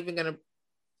 I'm not even gonna.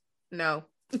 No,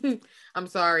 I'm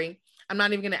sorry. I'm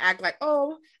not even gonna act like,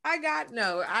 oh, I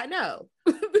know.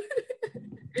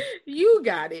 You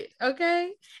got it,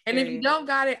 okay? And if you don't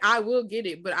got it, I will get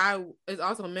it. But it's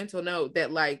also a mental note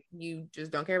that like you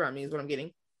just don't care about me is what I'm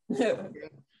getting.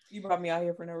 You brought me out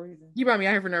here for no reason. You brought me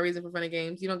out here for no reason for fun and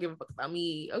games. You don't give a fuck about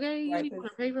me, okay? You need to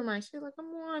pay for my shit. Like, come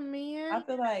on, man. I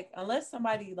feel like unless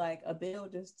somebody like a bill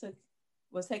just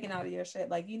was taken out of your shit,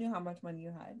 like you knew how much money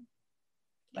you had.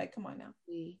 Like, come on now.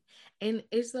 And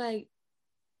it's like,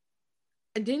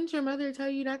 didn't your mother tell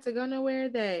you not to go nowhere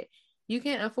that you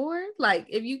can't afford? Like,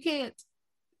 if you can't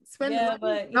spend the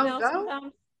money, but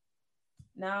sometimes,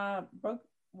 broke.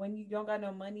 When you don't got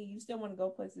no money, you still want to go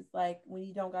places. Like when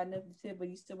you don't got nothing to tip, but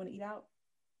you still want to eat out.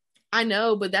 I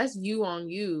know, but that's you on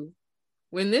you.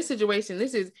 When this situation,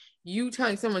 this is you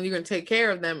telling someone you're going to take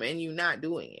care of them and you not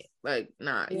doing it. Like,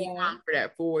 nah, you want for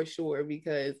that for sure,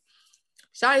 because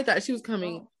Shawty thought she was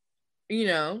coming,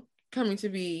 coming to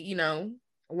be,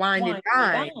 wine and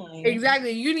dine.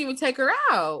 Exactly. You didn't even take her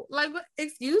out. Like,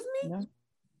 excuse me? No.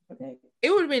 Okay. It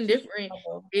would have been different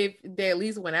if they at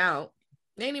least went out.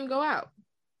 They didn't even go out.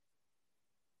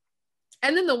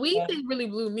 And then the weed thing really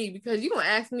blew me, because you gonna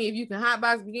ask me if you can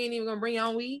hotbox, but you ain't even gonna bring your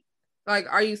own weed. Like,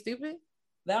 are you stupid?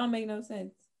 That don't make no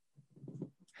sense.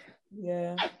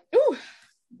 Yeah. Ooh.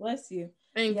 Bless you.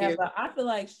 Thank you. But I feel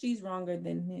like she's wronger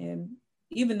than him.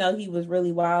 even though he was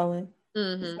really wilding.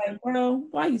 It's like, girl,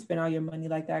 why you spend all your money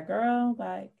like that, girl?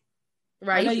 Like,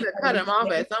 right, you should have cut him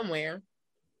off at somewhere,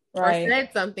 right? Or said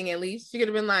something at least. She could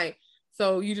have been like,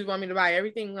 "So you just want me to buy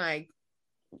everything?" Like,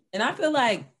 and I feel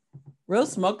like real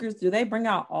smokers, do they bring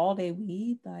out all their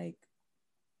weed? Like,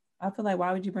 I feel like,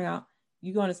 why would you bring out?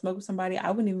 You going to smoke with somebody?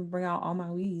 I wouldn't even bring out all my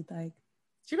weed. Like,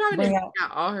 she probably didn't bring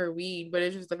out all her weed, but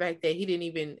it's just the fact that he didn't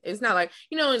even. It's not like,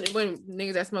 you know, when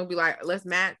niggas that smoke be like, "Let's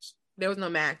match." There was no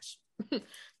match.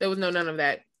 There was none of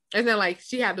that. It's not like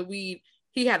she had the weed,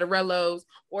 he had the Rellos,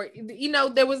 or you know,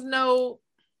 there was none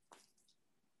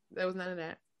of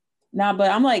that. Nah, but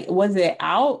I'm like, was it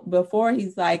out before?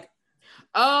 He's like,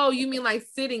 oh, you mean like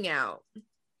sitting out?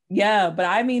 Yeah, but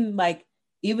I mean, like,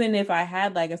 even if I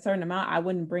had like a certain amount, I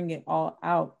wouldn't bring it all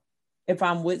out. If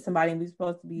I'm with somebody and we're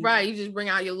supposed to be right, you just bring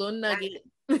out your little nugget.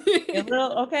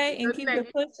 Okay, and keep it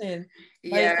pushing.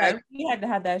 But yeah, it's like he had to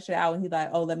have that shit out, and he's like,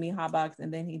 "Oh, let me hotbox,"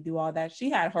 and then he do all that. She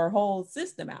had her whole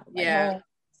system out, like whole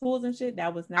tools and shit.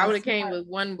 That was not. I would have came with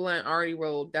one blunt already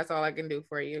rolled. That's all I can do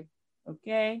for you.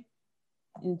 Okay.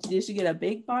 And did she get a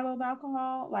big bottle of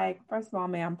alcohol? Like, first of all,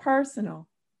 man, personal.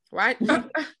 Right.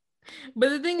 But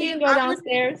the thing is, go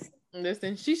downstairs.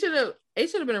 Listen, it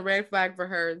should have been a red flag for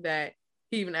her that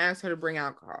he even asked her to bring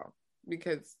alcohol,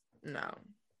 because no.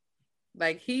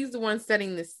 Like, he's the one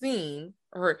setting the scene,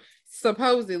 or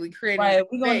supposedly creating. Right,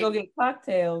 we're gonna go get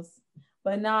cocktails,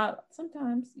 but not.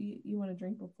 Sometimes you want to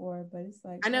drink before, but it's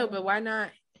like, I know, but why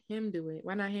not him do it?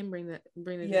 Why not him bring it?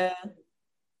 Yeah,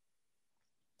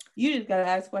 you just gotta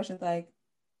ask questions like,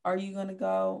 "Are you gonna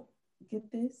go get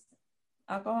this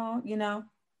alcohol?" You know,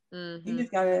 you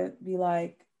just gotta be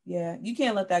like, "Yeah, you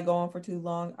can't let that go on for too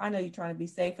long." I know you're trying to be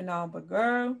safe and all, but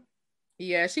girl.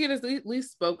 Yeah, she could at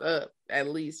least spoke up, at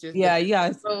least. Just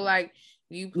So like,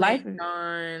 you played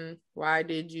on, why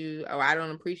did you? Oh, I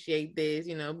don't appreciate this.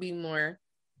 You know, be more.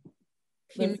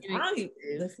 Listen,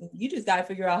 you just got to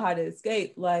figure out how to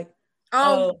escape. Like,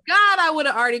 oh God, I would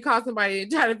have already called somebody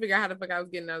and tried to figure out how the fuck I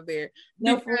was getting out there.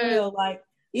 No, for real. Like,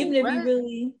 even if you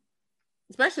really,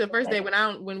 especially the first day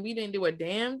when we didn't do a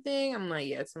damn thing, I'm like,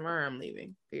 yeah, tomorrow I'm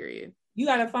leaving. Period. You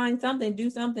got to find something,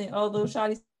 do something. Oh, those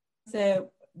shawty said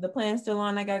the plan's still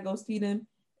on. I gotta go see them,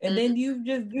 and then you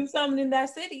just do something in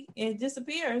that city and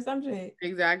disappear or some shit.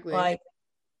 Exactly. Like,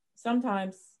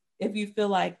 sometimes if you feel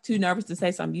like too nervous to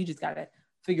say something, you just gotta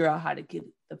figure out how to get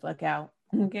the fuck out.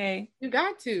 Okay, you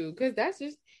got to, because that's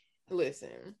just,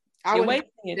 listen, I would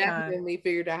definitely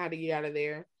figured out how to get out of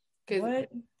there. Because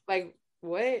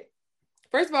what?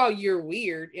 First of all, you're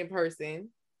weird in person.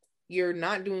 You're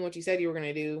not doing what you said you were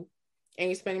gonna do, and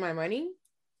you're spending my money.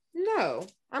 No,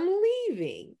 I'm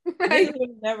leaving. I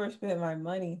would never spend my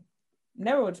money.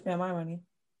 Never would spend my money.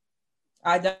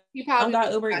 I don't. You probably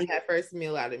got that first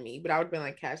meal out of me, but I would have been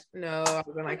like, cash. No, I would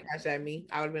have been like, cash at me.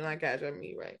 I would have been like, cash at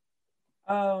me, right?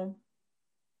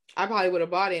 I probably would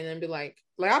have bought it and then be like,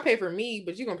 I'll pay for me,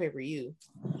 but you're gonna pay for you.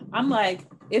 I'm like,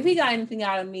 if he got anything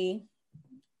out of me,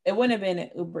 it wouldn't have been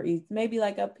an Uber Eats, maybe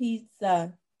like a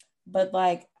pizza. But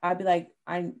like, I'd be like,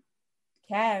 I'm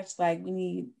cash. Like,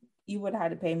 you would have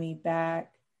had to pay me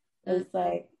back. It's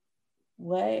like,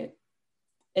 what?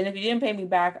 And if you didn't pay me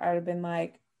back, I'd have been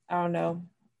like, I don't know.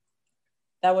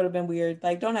 That would have been weird.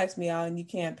 Like, don't ask me out and you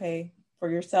can't pay for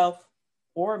yourself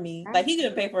or me. Like, he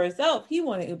couldn't pay for himself. He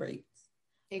wanted Uber Eats.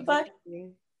 Exactly.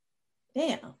 But,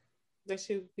 damn. That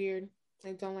shit weird.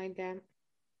 I don't like that.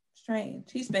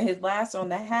 Strange. He spent his last on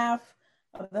the half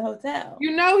of the hotel.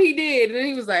 You know he did. And then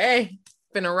he was like, hey,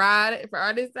 finna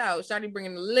ride this out. Shawty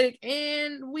bringing the lick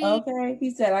and weed. Okay.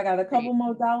 He said, I got a couple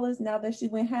more dollars now that she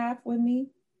went half with me.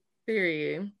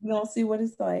 Period. You don't see what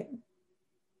it's like.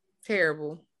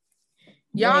 Terrible.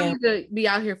 Y'all need to be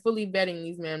out here fully vetting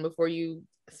these men before you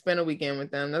spend a weekend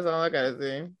with them. That's all I gotta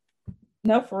say.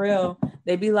 No, for real.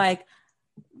 They be like,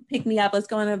 pick me up. Let's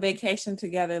go on a vacation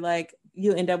together. Like,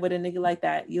 you end up with a nigga like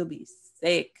that. You'll be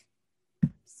sick.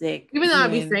 Even though I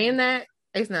be saying that,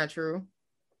 it's not true.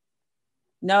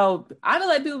 No, I don't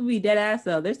let people be dead ass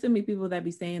though. There's so many people that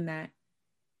be saying that.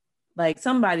 Like,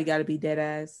 somebody got to be dead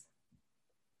ass.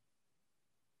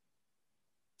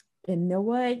 And you know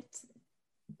what?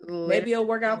 Maybe it'll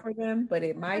work out for them, but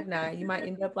it might not. You might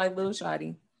end up like Lil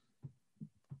Shawty.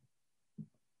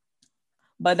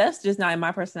 But that's just not in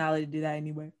my personality to do that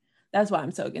anyway. That's why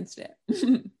I'm so against it.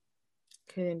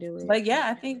 Couldn't do it. But yeah,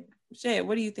 I think, shit,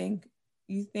 what do you think?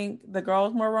 You think the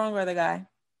girl's more wrong or the guy?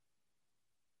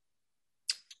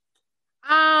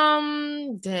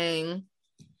 Dang.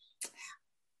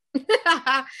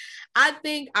 I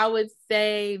think I would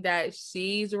say that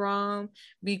she's wrong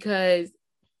because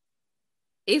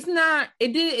It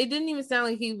didn't even sound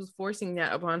like he was forcing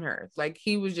that upon her. Like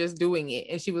he was just doing it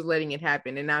and she was letting it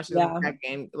happen. And now she's back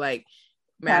and like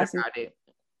mad about it.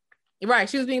 Right.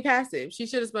 She was being passive. She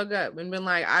should have spoke up and been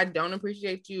like, I don't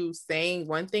appreciate you saying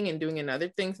one thing and doing another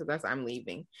thing. So that's I'm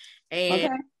leaving.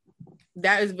 And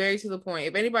that is very to the point.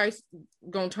 If anybody's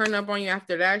gonna turn up on you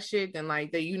after that shit, then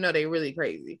like they they really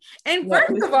crazy. And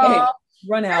first of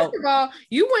all,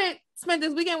 you spent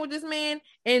this weekend with this man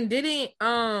and didn't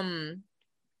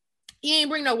he ain't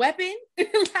bring no weapon.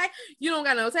 Like you don't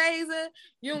got no taser,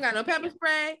 you don't got no pepper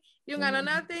spray, you don't got no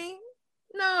nothing.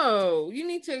 No, you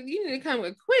need to come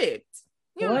equipped.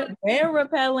 What bear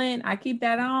repellent? I keep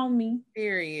that on me.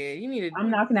 Period. You need to. I'm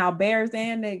knocking out bears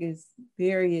and niggas.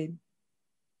 Period.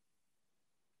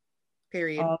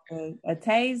 Okay. A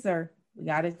taser. We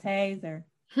got a taser.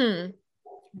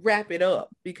 Wrap it up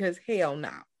because hell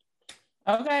no.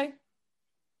 Okay.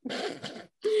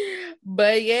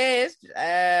 But yes,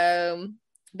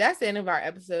 that's the end of our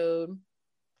episode.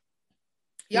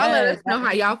 Y'all let us know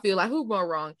how y'all feel. Like who going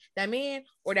wrong, that man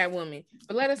or that woman?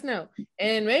 But let us know,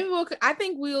 and maybe I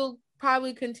think we'll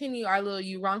probably continue our little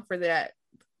 "you wrong for that"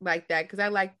 like that because I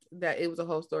like that it was a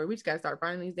whole story. We just gotta start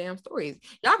finding these damn stories.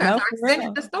 Y'all gotta start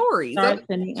sending the stories. Start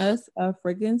sending us a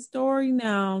freaking story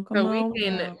now. Come on, we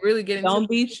can really get into. Don't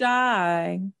be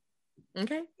shy.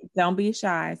 Okay. Don't be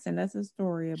shy. Send us a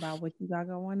story about what you got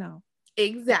going on.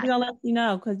 Exactly. We're gonna let you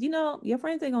know because your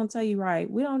friends ain't gonna tell you right.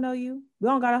 We don't know you. We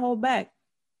don't gotta hold back.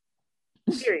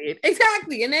 Period.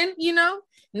 Exactly. And then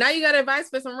now you got advice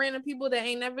for some random people that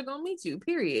ain't never gonna meet you.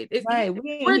 Period. Right.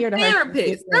 We're here to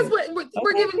therapists. That's what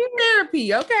we're giving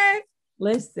therapy. Okay.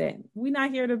 Listen, we're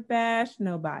not here to bash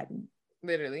nobody.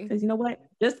 Literally. Because you know what?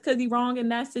 Just because you're wrong in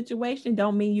that situation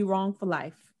don't mean you're wrong for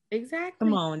life. Exactly.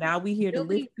 Come on, now we here to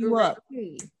lift you up.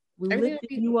 We lift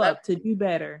you up to do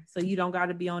better, so you don't got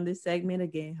to be on this segment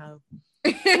again, ho.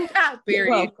 Period. You're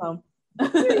welcome.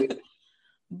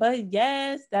 But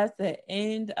yes, that's the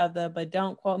end of the But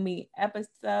Don't Quote Me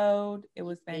episode. It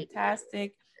was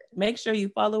fantastic. Make sure you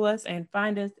follow us and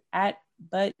find us at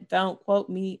But Don't Quote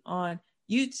Me on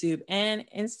YouTube and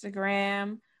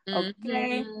Instagram.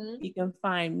 Okay. You can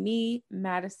find me,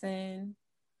 Madison,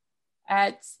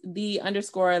 at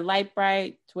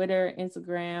 _Lightbright, Twitter,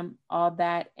 Instagram, all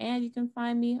that. And you can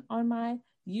find me on my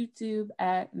YouTube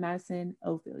at Madison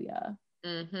Ophelia.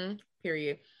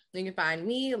 Period. You can find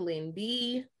me,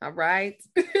 Lindy. All right.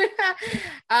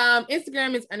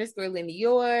 Instagram is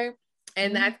 _Lindy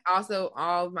and that's also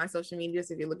all of my social media.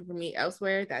 So if you're looking for me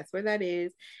elsewhere, that's where that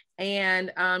is.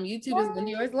 And YouTube is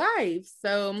Lindy Live.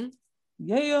 So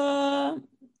yeah,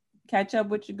 catch up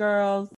with your girls.